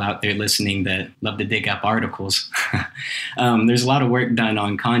people out there listening that love to dig up articles, there's a lot of work done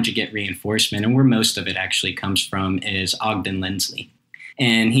on conjugate reinforcement, and where most of it actually comes from is Ogden Lindsley.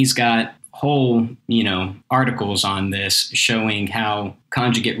 And he's got whole, articles on this showing how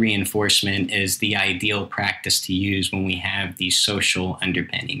conjugate reinforcement is the ideal practice to use when we have these social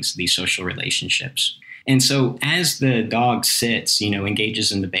underpinnings, these social relationships. And so as the dog sits,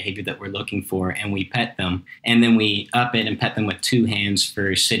 engages in the behavior that we're looking for, and we pet them, and then we up it and pet them with 2 hands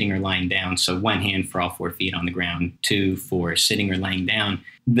for sitting or lying down. So 1 hand for all 4 feet on the ground, 2 for sitting or lying down.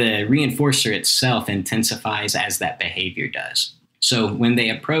 The reinforcer itself intensifies as that behavior does. So when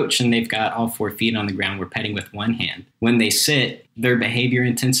they approach and they've got all 4 feet on the ground, we're petting with 1 hand. When they sit, their behavior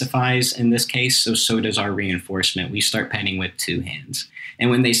intensifies in this case, so does our reinforcement. We start petting with 2 hands. And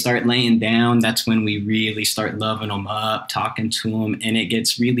when they start laying down, that's when we really start loving them up, talking to them, and it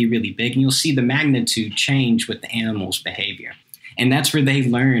gets really, really big. And you'll see the magnitude change with the animal's behavior. And that's where they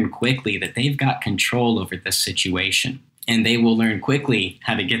learn quickly that they've got control over this situation. And they will learn quickly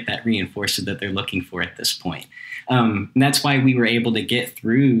how to get that reinforcer that they're looking for at this point. That's why we were able to get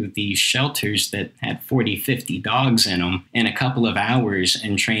through these shelters that had 40, 50 dogs in them in a couple of hours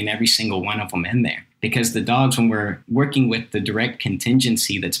and train every single one of them in there. Because the dogs, when we're working with the direct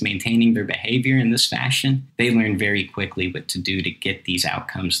contingency that's maintaining their behavior in this fashion, they learn very quickly what to do to get these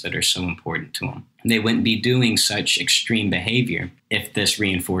outcomes that are so important to them. They wouldn't be doing such extreme behavior if this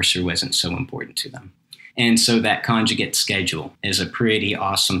reinforcer wasn't so important to them. And so that conjugate schedule is a pretty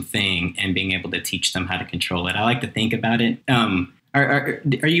awesome thing, and being able to teach them how to control it. I like to think about it. Are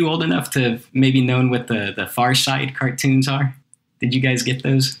you old enough to have maybe known what the Far Side cartoons are? Did you guys get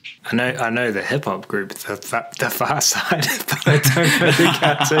those? I know the hip hop group, the Far Side, but I don't know the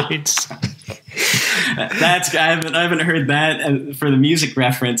cartoons. I haven't heard that for the music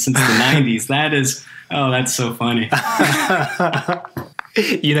reference since the 90s. That's so funny.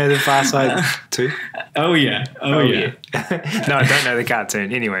 You know the Far Side too? Oh yeah. No, I don't know the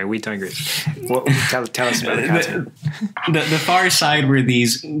cartoon. Anyway, we don't agree. Tell us about the cartoon. The Far Side were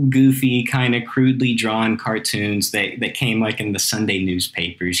these goofy, kind of crudely drawn cartoons that came like in the Sunday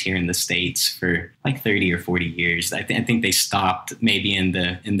newspapers here in the States for like 30 or 40 years. I think they stopped maybe in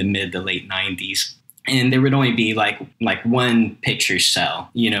the mid to late 90s. And there would only be like one picture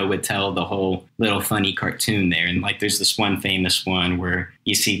cell, would tell the whole little funny cartoon there. And like there's this one famous one where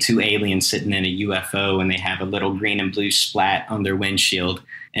you see 2 aliens sitting in a UFO, and they have a little green and blue splat on their windshield.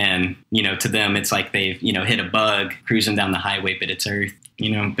 And, to them, it's like they've, hit a bug cruising down the highway, but it's Earth,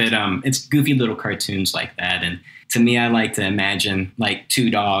 But it's goofy little cartoons like that. And to me, I like to imagine like 2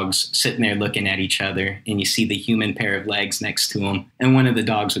 dogs sitting there looking at each other, and you see the human pair of legs next to them. And one of the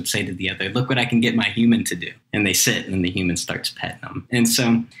dogs would say to the other, "Look what I can get my human to do." And they sit, and then the human starts petting them. And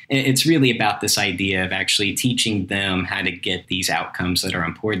so it's really about this idea of actually teaching them how to get these outcomes that are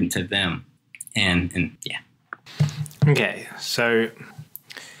important to them. And yeah. Okay, so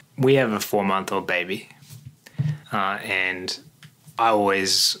we have a 4-month-old baby, and I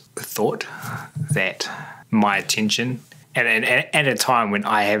always thought that my attention, and at a time when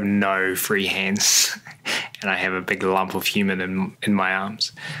I have no free hands and I have a big lump of human in my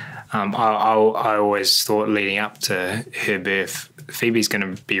arms, I always thought leading up to her birth, Phoebe's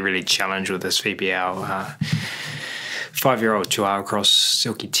going to be really challenged with this. Phoebe, our 5-year-old Chihuahua cross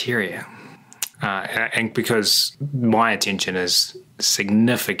Silky Terrier. And because my attention is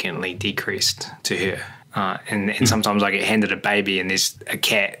significantly decreased to her. And sometimes I get handed a baby, and there's a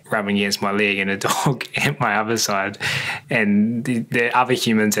cat rubbing against my leg and a dog at my other side, and the other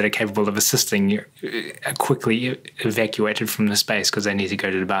humans that are capable of assisting are quickly evacuated from the space because they need to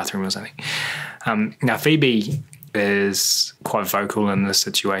go to the bathroom or something. Now Phoebe is quite vocal in this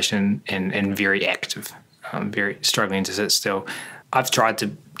situation and very active, very struggling to sit still. I've tried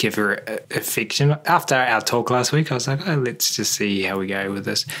to give her affection. After our talk last week, I was like, let's just see how we go with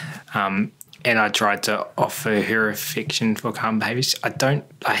this. and I tried to offer her affection for calm behaviors. I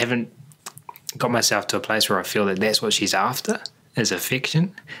haven't got myself to a place where I feel that that's what she's after, is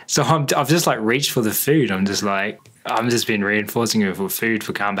affection. So I've just like reached for the food. I'm just been reinforcing her for food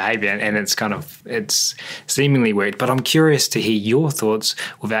for calm behavior, and it's seemingly worked. But I'm curious to hear your thoughts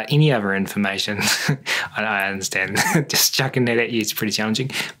without any other information. I understand just chucking that at you is pretty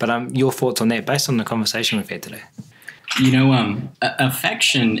challenging, but your thoughts on that based on the conversation we've had today.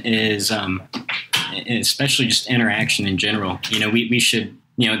 Affection is, especially just interaction in general. We should,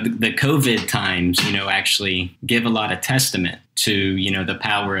 the COVID times, actually give a lot of testament to, the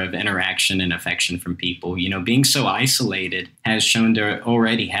power of interaction and affection from people. Being so isolated has shown to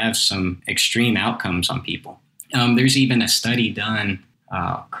already have some extreme outcomes on people. There's even a study done,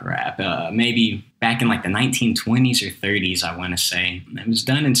 maybe back in like the 1920s or 30s, I want to say. It was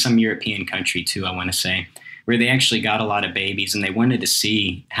done in some European country too, I want to say, where they actually got a lot of babies and they wanted to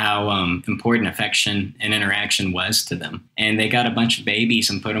see how important affection and interaction was to them. And they got a bunch of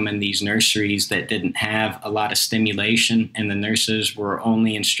babies and put them in these nurseries that didn't have a lot of stimulation, and the nurses were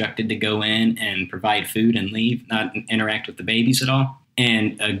only instructed to go in and provide food and leave, not interact with the babies at all.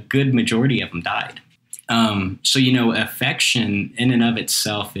 And a good majority of them died. Affection in and of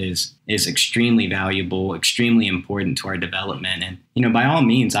itself is extremely valuable, extremely important to our development. And, by all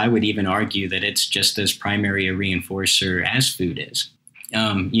means, I would even argue that it's just as primary a reinforcer as food is.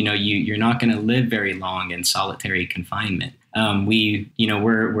 You're not going to live very long in solitary confinement.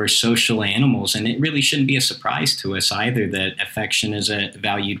 We're social animals, and it really shouldn't be a surprise to us either that affection is a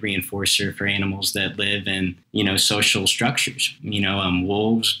valued reinforcer for animals that live in, social structures,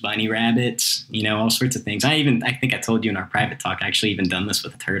 wolves, bunny rabbits, all sorts of things. I think I told you in our private talk, I actually even done this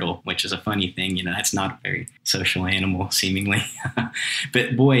with a turtle, which is a funny thing. That's not a very social animal seemingly,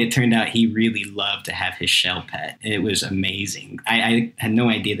 but boy, it turned out he really loved to have his shell pet. It was amazing. I had no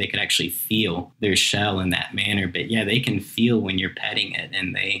idea they could actually feel their shell in that manner, but yeah, they can feel when you're petting it,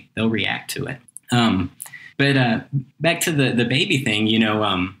 and they'll react to it. But back to the baby thing,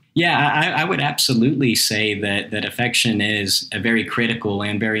 I would absolutely say that affection is a very critical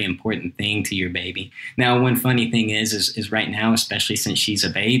and very important thing to your baby. Now, one funny thing is right now, especially since she's a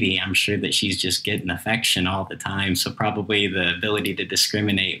baby, I'm sure that she's just getting affection all the time. So probably the ability to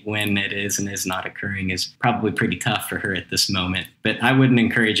discriminate when it is and is not occurring is probably pretty tough for her at this moment. But I wouldn't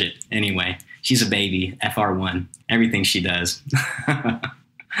encourage it anyway. She's a baby, FR1, everything she does.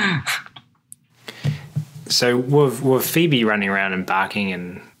 So with Phoebe running around and barking,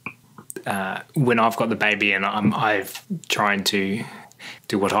 and when I've got the baby and I've trying to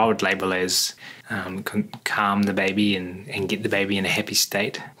do what I would label as calm the baby and get the baby in a happy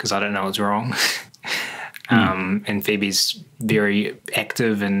state, because I don't know what's wrong. And Phoebe's very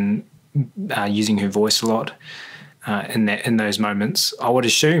active and using her voice a lot. In those moments, I would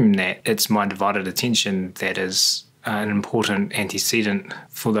assume that it's my divided attention that is an important antecedent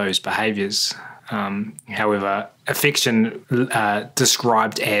for those behaviours. However, affection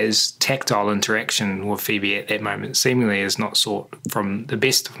described as tactile interaction with Phoebe at that moment seemingly is not sought from the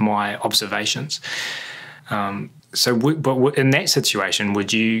best of my observations. But in that situation,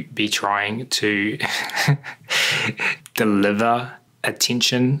 would you be trying to deliver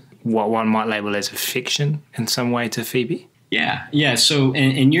attention, what one might label as affection, in some way to Phoebe? Yeah. So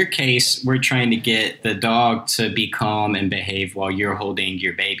in your case, we're trying to get the dog to be calm and behave while you're holding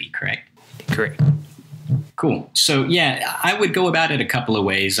your baby, correct? Correct. Cool. So yeah, I would go about it a couple of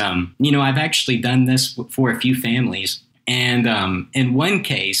ways. I've actually done this for a few families, and in one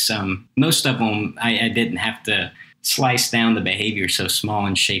case, most of them I didn't have to slice down the behavior so small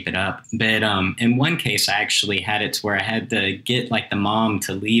and shape it up. But in one case, I actually had it to where I had to get like the mom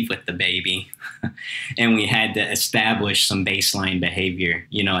to leave with the baby, and we had to establish some baseline behavior,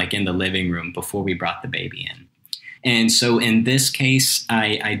 like in the living room before we brought the baby in. And so in this case,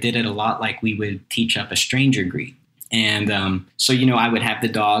 I did it a lot like we would teach up a stranger greet. And I would have the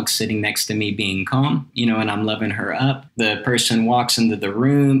dog sitting next to me being calm, and I'm loving her up. The person walks into the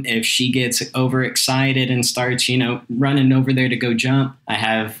room. If she gets overexcited and starts, running over there to go jump, I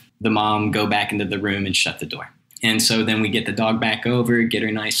have the mom go back into the room and shut the door. And so then we get the dog back over, get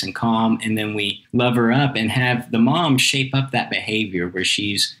her nice and calm, and then we love her up and have the mom shape up that behavior where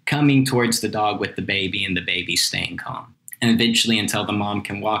she's coming towards the dog with the baby and the baby staying calm. And eventually until the mom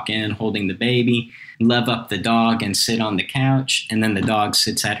can walk in holding the baby, love up the dog and sit on the couch, and then the dog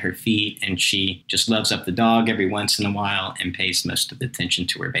sits at her feet and she just loves up the dog every once in a while and pays most of the attention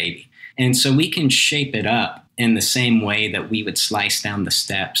to her baby. And so we can shape it up in the same way that we would slice down the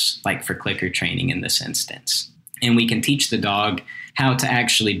steps, like for clicker training in this instance. And we can teach the dog how to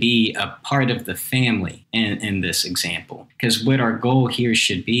actually be a part of the family in this example. Because what our goal here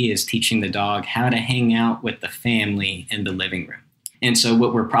should be is teaching the dog how to hang out with the family in the living room. And so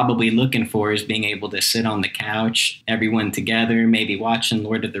what we're probably looking for is being able to sit on the couch, everyone together, maybe watching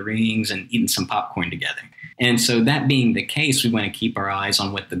Lord of the Rings and eating some popcorn together. And so that being the case, we want to keep our eyes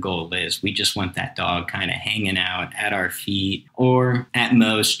on what the goal is. We just want that dog kind of hanging out at our feet, or at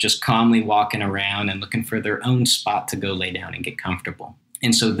most just calmly walking around and looking for their own spot to go lay down and get comfortable.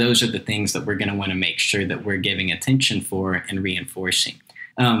 And so those are the things that we're going to want to make sure that we're giving attention for and reinforcing.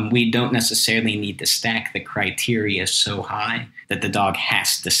 We don't necessarily need to stack the criteria so high that the dog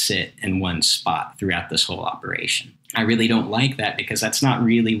has to sit in one spot throughout this whole operation. I really don't like that because that's not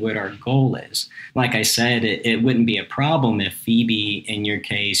really what our goal is. Like I said, it wouldn't be a problem if Phoebe, in your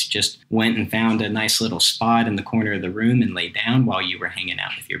case, just went and found a nice little spot in the corner of the room and lay down while you were hanging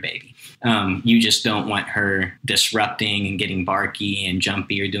out with your baby. You just don't want her disrupting and getting barky and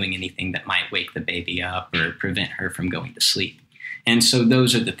jumpy or doing anything that might wake the baby up or prevent her from going to sleep. And so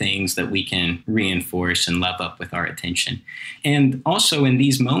those are the things that we can reinforce and love up with our attention. And also in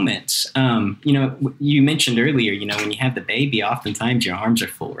these moments, you mentioned earlier, when you have the baby, oftentimes your arms are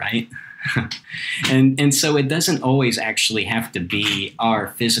full, right? and so it doesn't always actually have to be our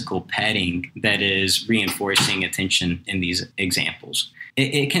physical petting that is reinforcing attention in these examples.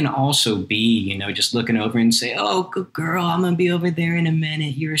 It can also be, just looking over and say, oh, good girl, I'm going to be over there in a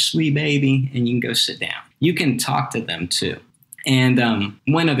minute. You're a sweet baby. And you can go sit down. You can talk to them too. And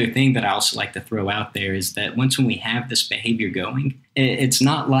one other thing that I also like to throw out there is that when we have this behavior going, it's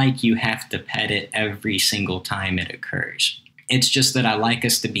not like you have to pet it every single time it occurs. It's just that I like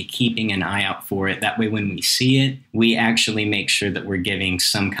us to be keeping an eye out for it. That way, when we see it, we actually make sure that we're giving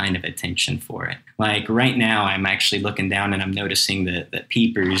some kind of attention for it. Like right now, I'm actually looking down and I'm noticing that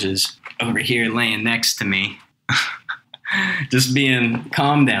Peepers is over here laying next to me, just being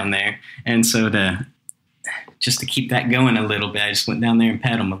calm down there. And so just to keep that going a little bit, I just went down there and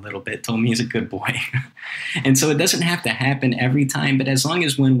pet him a little bit, told me he's a good boy. And so it doesn't have to happen every time, but as long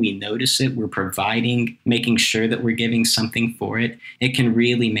as when we notice it, we're making sure that we're giving something for it, it can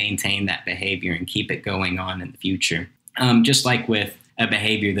really maintain that behavior and keep it going on in the future. Just like with a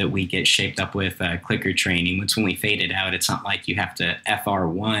behavior that we get shaped up with clicker training. When we fade it out, it's not like you have to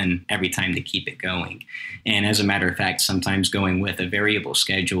FR1 every time to keep it going. And as a matter of fact, sometimes going with a variable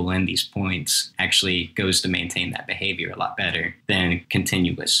schedule in these points actually goes to maintain that behavior a lot better than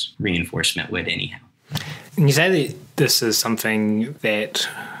continuous reinforcement would anyhow. And you say that this is something that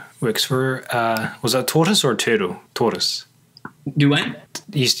works for, was it a tortoise or a turtle? Tortoise. Do what?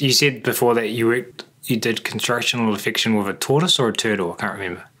 You said before that you did constructional affection with a tortoise or a turtle? I can't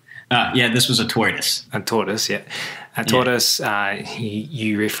remember. Yeah, this was a tortoise. A tortoise, yeah. A tortoise,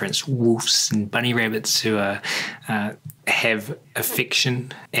 you reference wolves and bunny rabbits who have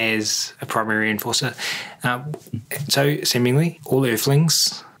affection as a primary reinforcer. So seemingly all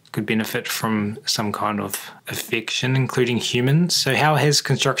earthlings could benefit from some kind of affection, including humans. So how has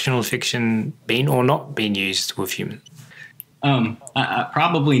constructional affection been or not been used with humans?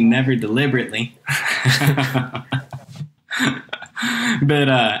 Probably never deliberately. But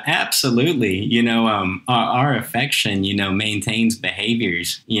absolutely, our affection, maintains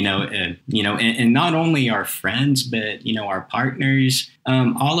behaviors, and not only our friends, but, our partners,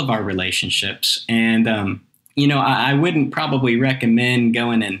 all of our relationships. And, I wouldn't probably recommend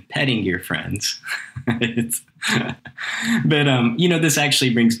going and petting your friends. But, this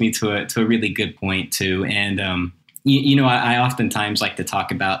actually brings me to a really good point too. And, I oftentimes like to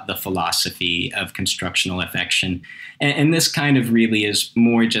talk about the philosophy of constructional affection. And this kind of really is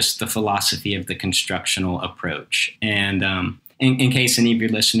more just the philosophy of the constructional approach. And in case any of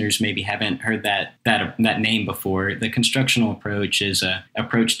your listeners maybe haven't heard that name before, the constructional approach is an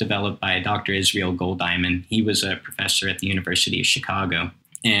approach developed by Dr. Israel Golddiamond. He was a professor at the University of Chicago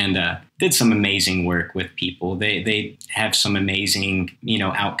and did some amazing work with people. They have some amazing,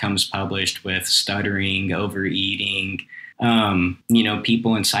 outcomes published with stuttering, overeating,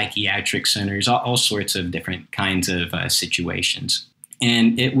 people in psychiatric centers, all sorts of different kinds of situations.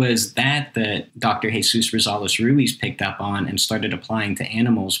 And it was that Dr. Jesus Rosales Ruiz picked up on and started applying to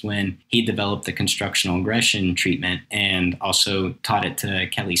animals when he developed the constructional aggression treatment and also taught it to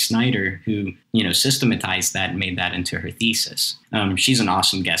Kelly Snyder, who, systematized that and made that into her thesis. She's an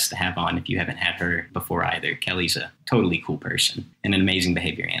awesome guest to have on if you haven't had her before either. Kelly's a totally cool person and an amazing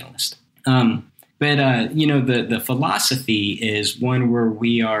behavior analyst. But the philosophy is one where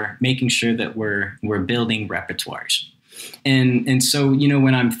we are making sure that we're building repertoires. And so,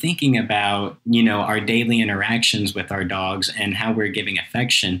 when I'm thinking about, our daily interactions with our dogs and how we're giving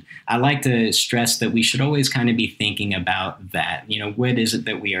affection, I like to stress that we should always kind of be thinking about that. What is it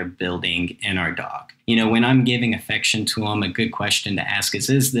that we are building in our dog? When I'm giving affection to them, a good question to ask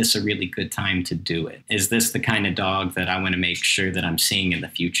is this a really good time to do it? Is this the kind of dog that I want to make sure that I'm seeing in the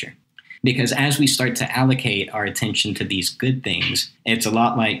future? Because as we start to allocate our attention to these good things, it's a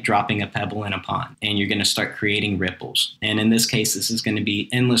lot like dropping a pebble in a pond, and you're going to start creating ripples. And in this case, this is going to be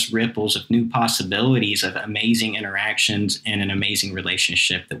endless ripples of new possibilities of amazing interactions and an amazing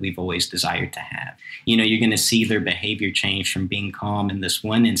relationship that we've always desired to have. You're going to see their behavior change from being calm in this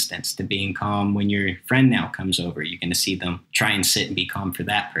one instance to being calm when your friend now comes over. You're going to see them try and sit and be calm for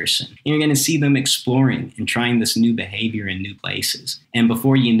that person. You're going to see them exploring and trying this new behavior in new places. And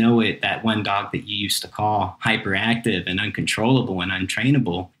before you know it, that one dog that you used to call hyperactive and uncontrollable and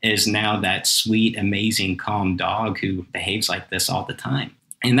untrainable is now that sweet, amazing, calm dog who behaves like this all the time.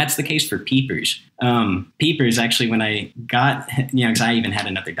 And that's the case for Peepers. Peepers, actually, when I got, because I even had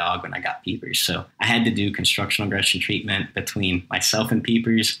another dog when I got Peepers. So I had to do constructional aggression treatment between myself and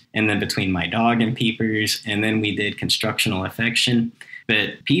Peepers, and then between my dog and Peepers. And then we did constructional affection.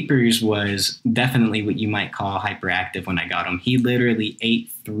 But Peepers was definitely what you might call hyperactive when I got him. He literally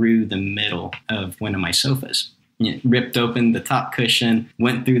ate through the middle of one of my sofas. Ripped open the top cushion,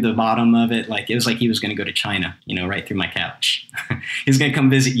 went through the bottom of it. It was like he was going to go to China, right through my couch. He was going to come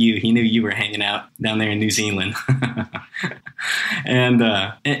visit you. He knew you were hanging out down there in New Zealand.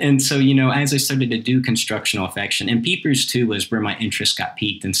 And so, as I started to do constructional affection, and Peepers too was where my interest got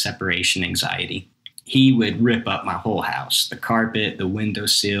piqued in separation anxiety. He would rip up my whole house, the carpet, the window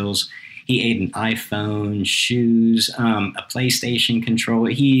sills. He ate an iPhone, shoes, a PlayStation controller.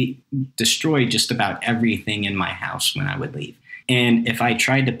 He destroyed just about everything in my house when I would leave. And if I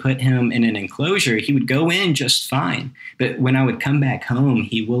tried to put him in an enclosure, he would go in just fine. But when I would come back home,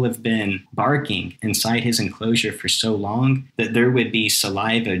 he will have been barking inside his enclosure for so long that there would be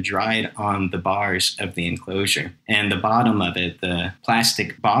saliva dried on the bars of the enclosure. And the bottom of it, the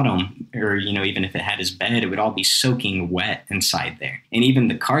plastic bottom, or, even if it had his bed, it would all be soaking wet inside there. And even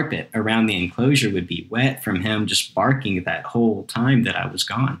the carpet around the enclosure would be wet from him just barking that whole time that I was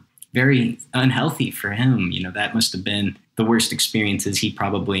gone. Very unhealthy for him. That must have been the worst experiences he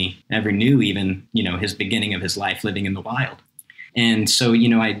probably ever knew, even, his beginning of his life living in the wild. And so,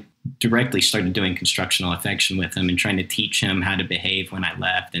 I directly started doing constructional affection with him and trying to teach him how to behave when I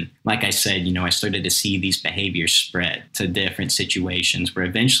left. And like I said, I started to see these behaviors spread to different situations where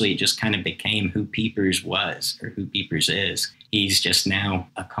eventually it just kind of became who Peepers was, or who Peepers is. He's just now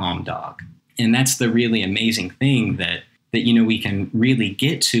a calm dog. And that's the really amazing thing that we can really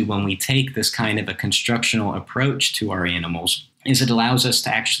get to when we take this kind of a constructional approach to our animals, is it allows us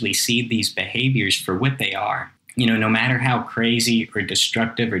to actually see these behaviors for what they are. No matter how crazy or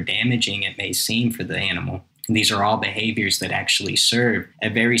destructive or damaging it may seem for the animal, these are all behaviors that actually serve a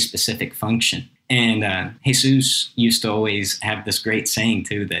very specific function. And Jesus used to always have this great saying,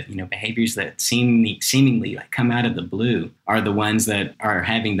 too, that, behaviors that seemingly come out of the blue are the ones that are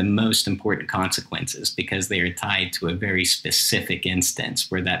having the most important consequences, because they are tied to a very specific instance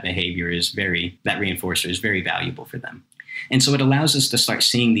where that behavior that reinforcer is very valuable for them. And so it allows us to start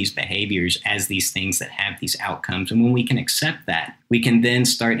seeing these behaviors as these things that have these outcomes. And when we can accept that, we can then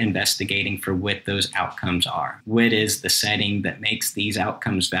start investigating for what those outcomes are. What is the setting that makes these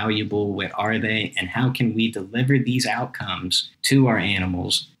outcomes valuable? What are they? And how can we deliver these outcomes to our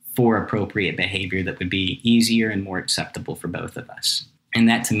animals for appropriate behavior that would be easier and more acceptable for both of us? And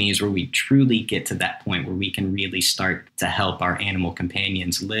that, to me, is where we truly get to that point where we can really start to help our animal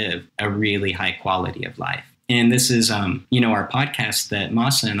companions live a really high quality of life. And this is, our podcast that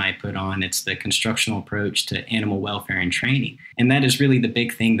Masa and I put on. It's the Constructional Approach to Animal Welfare and Training. And that is really the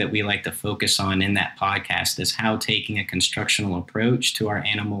big thing that we like to focus on in that podcast, is how taking a constructional approach to our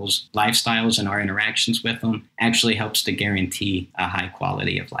animals' lifestyles and our interactions with them actually helps to guarantee a high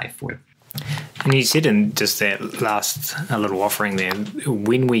quality of life for them. And you said in just that last little offering there,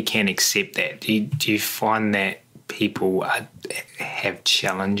 when we can accept that, do you find that people have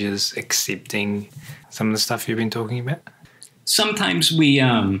challenges accepting some of the stuff you've been talking about? Sometimes we,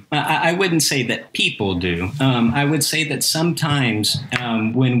 I wouldn't say that people do. I would say that sometimes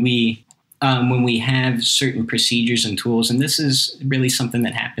when we have certain procedures and tools, and this is really something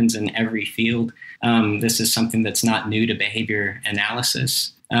that happens in every field. This is something that's not new to behavior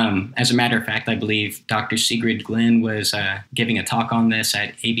analysis. As a matter of fact, I believe Dr. Sigrid Glenn was giving a talk on this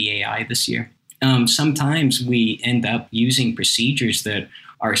at ABAI this year. Sometimes we end up using procedures that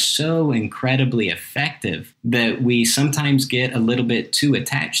are so incredibly effective that we sometimes get a little bit too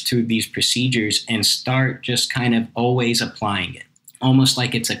attached to these procedures and start just kind of always applying it, almost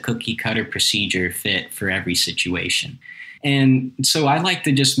like it's a cookie cutter procedure fit for every situation. And so I like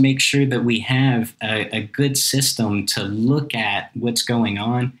to just make sure that we have a good system to look at what's going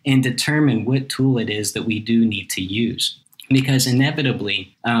on and determine what tool it is that we do need to use. Because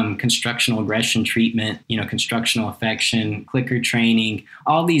inevitably, constructional aggression treatment, constructional affection, clicker training,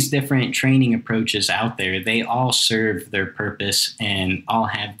 all these different training approaches out there, they all serve their purpose and all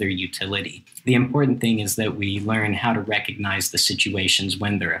have their utility. The important thing is that we learn how to recognize the situations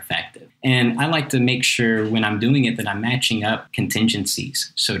when they're effective. And I like to make sure when I'm doing it that I'm matching up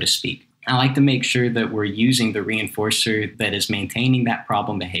contingencies, so to speak. I like to make sure that we're using the reinforcer that is maintaining that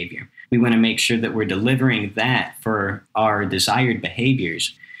problem behavior. We want to make sure that we're delivering that for our desired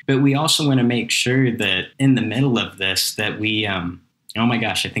behaviors. But we also want to make sure that in the middle of this that we, oh my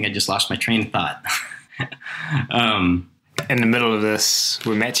gosh, I think I just lost my train of thought. In the middle of this,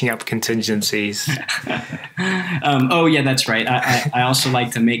 we're matching up contingencies. Oh, yeah, that's right. I also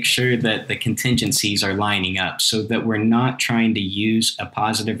like to make sure that the contingencies are lining up so that we're not trying to use a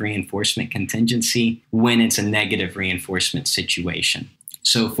positive reinforcement contingency when it's a negative reinforcement situation.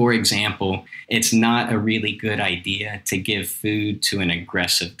 So, for example, it's not a really good idea to give food to an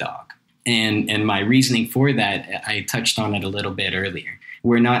aggressive dog. And my reasoning for that, I touched on it a little bit earlier.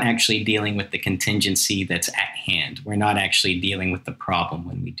 We're not actually dealing with the contingency that's at hand. We're not actually dealing with the problem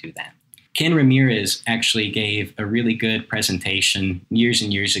when we do that. Ken Ramirez actually gave a really good presentation years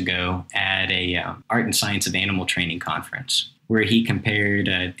and years ago at a Art and Science of Animal Training conference, where he compared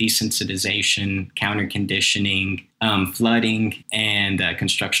desensitization, counter-conditioning, flooding, and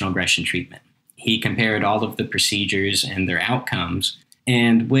constructional aggression treatment. He compared all of the procedures and their outcomes.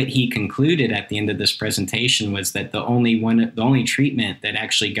 And what he concluded at the end of this presentation was that the only treatment that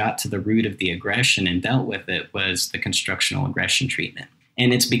actually got to the root of the aggression and dealt with it was the constructional aggression treatment.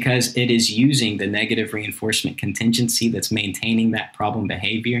 And it's because it is using the negative reinforcement contingency that's maintaining that problem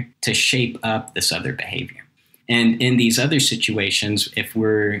behavior to shape up this other behavior. And in these other situations, if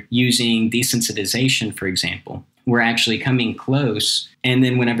we're using desensitization, for example, we're actually coming close. And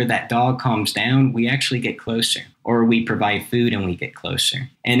then whenever that dog calms down, we actually get closer, or we provide food and we get closer.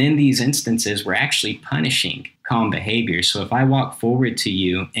 And in these instances, we're actually punishing calm behavior. So if I walk forward to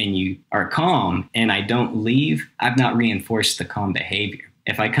you and you are calm and I don't leave, I've not reinforced the calm behavior.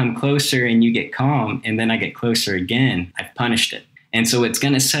 If I come closer and you get calm and then I get closer again, I've punished it. And so it's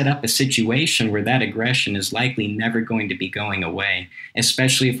going to set up a situation where that aggression is likely never going to be going away,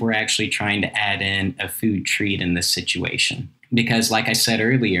 especially if we're actually trying to add in a food treat in this situation. Because like I said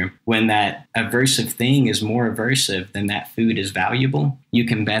earlier, when that aversive thing is more aversive than that food is valuable, you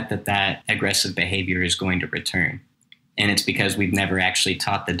can bet that that aggressive behavior is going to return. And it's because we've never actually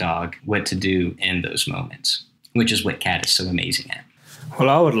taught the dog what to do in those moments, which is what CAT is so amazing at. Well,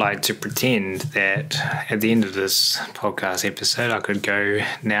 I would like to pretend that at the end of this podcast episode, I could go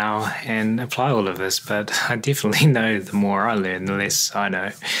now and apply all of this, but I definitely know the more I learn, the less I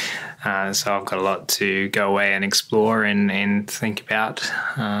know. So I've got a lot to go away and explore and think about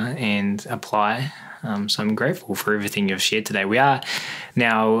and apply. So I'm grateful for everything you've shared today. We are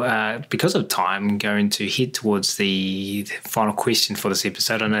now, because of time, going to head towards the final question for this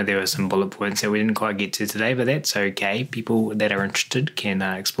episode. I know there were some bullet points that we didn't quite get to today, but that's okay. People that are interested can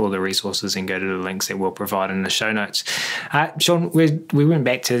explore the resources and go to the links that we'll provide in the show notes. Sean, we went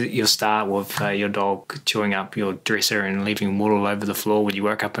back to your start with your dog chewing up your dresser and leaving water all over the floor when you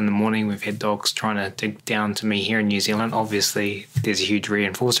woke up in the morning. We've had dogs trying to dig down to me here in New Zealand. Obviously, there's a huge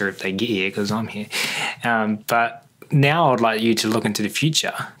reinforcer if they get here because I'm here. But now I'd like you to look into the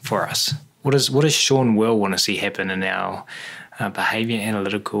future for us. What does Sean Will want to see happen in our behaviour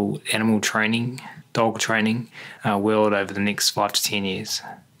analytical animal training, dog training world over the next 5 to 10 years?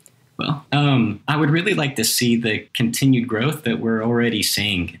 Well, I would really like to see the continued growth that we're already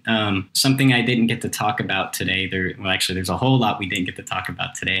seeing. Something I didn't get to talk about today. There's a whole lot we didn't get to talk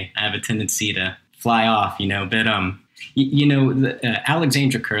about today. I have a tendency to fly off, but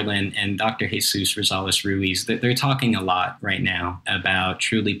Alexandra Kurland and Dr. Jesus Rosales-Ruiz, they're talking a lot right now about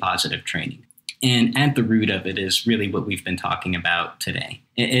truly positive training. And at the root of it is really what we've been talking about today.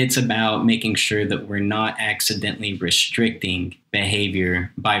 It's about making sure that we're not accidentally restricting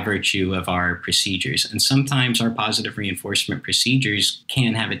behavior by virtue of our procedures. And sometimes our positive reinforcement procedures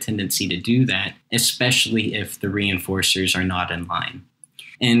can have a tendency to do that, especially if the reinforcers are not in line.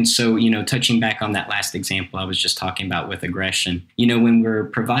 And so, touching back on that last example I was just talking about with aggression, when we're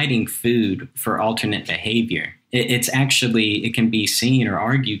providing food for alternate behavior, it can be seen or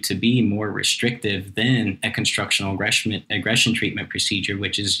argued to be more restrictive than a constructional aggression treatment procedure,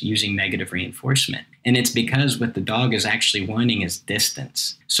 which is using negative reinforcement. And it's because what the dog is actually wanting is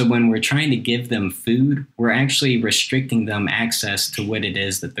distance. So when we're trying to give them food, we're actually restricting them access to what it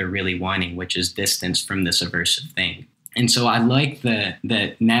is that they're really wanting, which is distance from this aversive thing. And so I like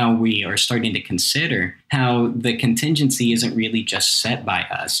that now we are starting to consider how the contingency isn't really just set by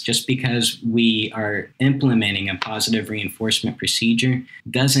us. Just because we are implementing a positive reinforcement procedure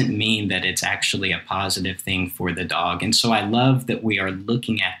doesn't mean that it's actually a positive thing for the dog. And so I love that we are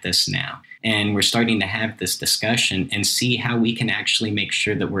looking at this now. And we're starting to have this discussion and see how we can actually make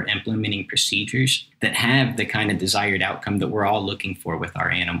sure that we're implementing procedures that have the kind of desired outcome that we're all looking for with our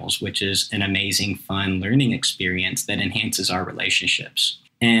animals, which is an amazing, fun learning experience that enhances our relationships.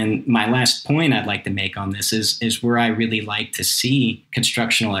 And my last point I'd like to make on this is where I really like to see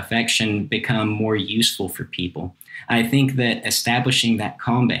constructional affection become more useful for people. I think that establishing that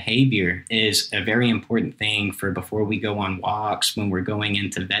calm behavior is a very important thing for before we go on walks, when we're going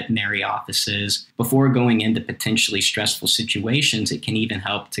into veterinary offices, before going into potentially stressful situations. It can even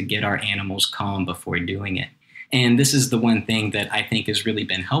help to get our animals calm before doing it. And this is the one thing that I think has really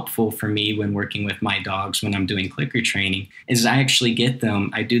been helpful for me when working with my dogs when I'm doing clicker training, is I actually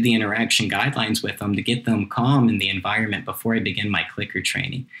I do the interaction guidelines with them to get them calm in the environment before I begin my clicker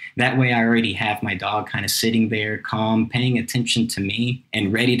training. That way I already have my dog kind of sitting there calm, paying attention to me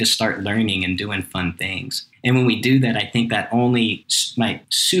and ready to start learning and doing fun things. And when we do that, I think that only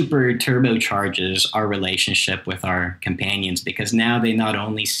super turbocharges our relationship with our companions, because now they not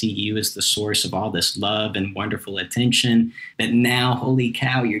only see you as the source of all this love and wonderful attention, but now, holy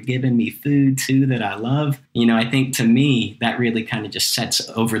cow, you're giving me food too that I love. I think to me, that really kind of just sets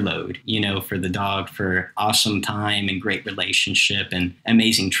overload, for the dog for awesome time and great relationship and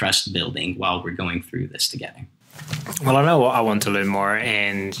amazing trust building while we're going through this together. Well, I know I want to learn more,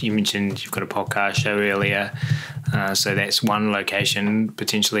 and you mentioned you've got a podcast show earlier, so that's one location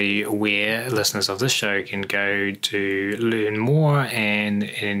potentially where listeners of this show can go to learn more and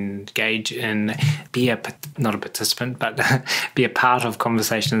engage in, not a participant, but be a part of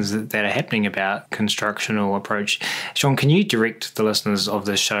conversations that are happening about constructional approach. Sean, can you direct the listeners of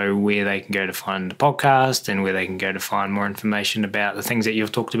this show where they can go to find the podcast and where they can go to find more information about the things that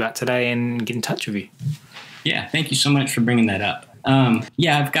you've talked about today and get in touch with you? Yeah, thank you so much for bringing that up.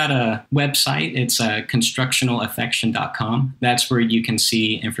 I've got a website. It's constructionalaffection.com. That's where you can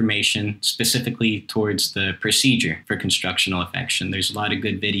see information specifically towards the procedure for constructional affection. There's a lot of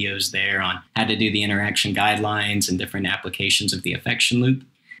good videos there on how to do the interaction guidelines and different applications of the affection loop.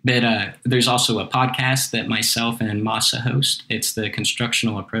 But there's also a podcast that myself and Masa host. It's the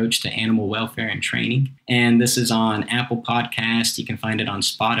Constructional Approach to Animal Welfare and Training. And this is on Apple Podcasts. You can find it on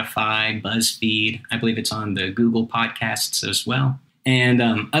Spotify, BuzzFeed. I believe it's on the Google Podcasts as well. And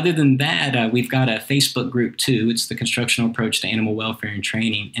other than that, we've got a Facebook group too. It's the Constructional Approach to Animal Welfare and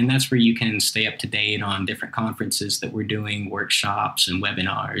Training. And that's where you can stay up to date on different conferences that we're doing, workshops and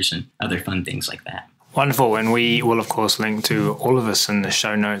webinars and other fun things like that. Wonderful, and we will, of course, link to all of this in the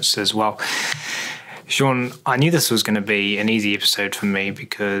show notes as well. Sean, I knew this was going to be an easy episode for me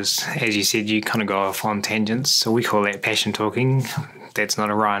because, as you said, you kind of go off on tangents, so we call that passion talking. That's not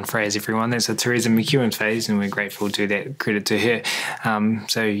a Ryan phrase, everyone. That's a Teresa McEwen phrase, and we're grateful to that. Credit to her.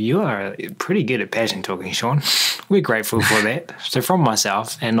 So you are pretty good at passion talking, Sean. We're grateful for that. So from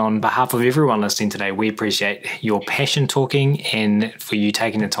myself and on behalf of everyone listening today, we appreciate your passion talking and for you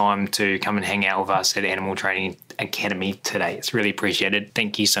taking the time to come and hang out with us at Animal Training Academy today. It's really appreciated.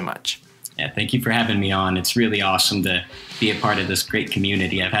 Thank you so much. Yeah, thank you for having me on. It's really awesome to be a part of this great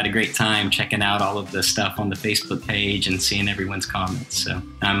community. I've had a great time checking out all of the stuff on the Facebook page and seeing everyone's comments. So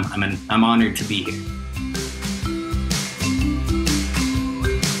I'm honored to be here.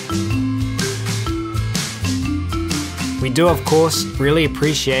 We do, of course, really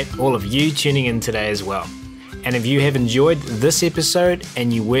appreciate all of you tuning in today as well. And if you have enjoyed this episode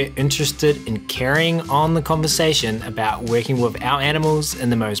and you were interested in carrying on the conversation about working with our animals in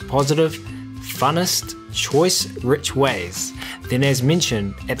the most positive, funnest, choice-rich ways, then as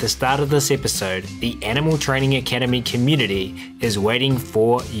mentioned at the start of this episode, the Animal Training Academy community is waiting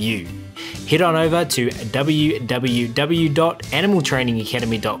for you. Head on over to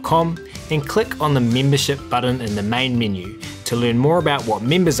www.animaltrainingacademy.com and click on the membership button in the main menu to learn more about what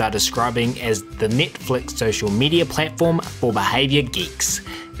members are describing as the Netflix social media platform for behavior geeks.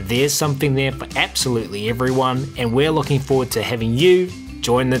 There's something there for absolutely everyone, and we're looking forward to having you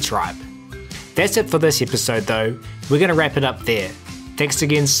join the tribe. That's it for this episode though. We're going to wrap it up there. Thanks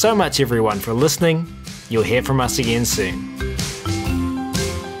again so much everyone for listening. You'll hear from us again soon.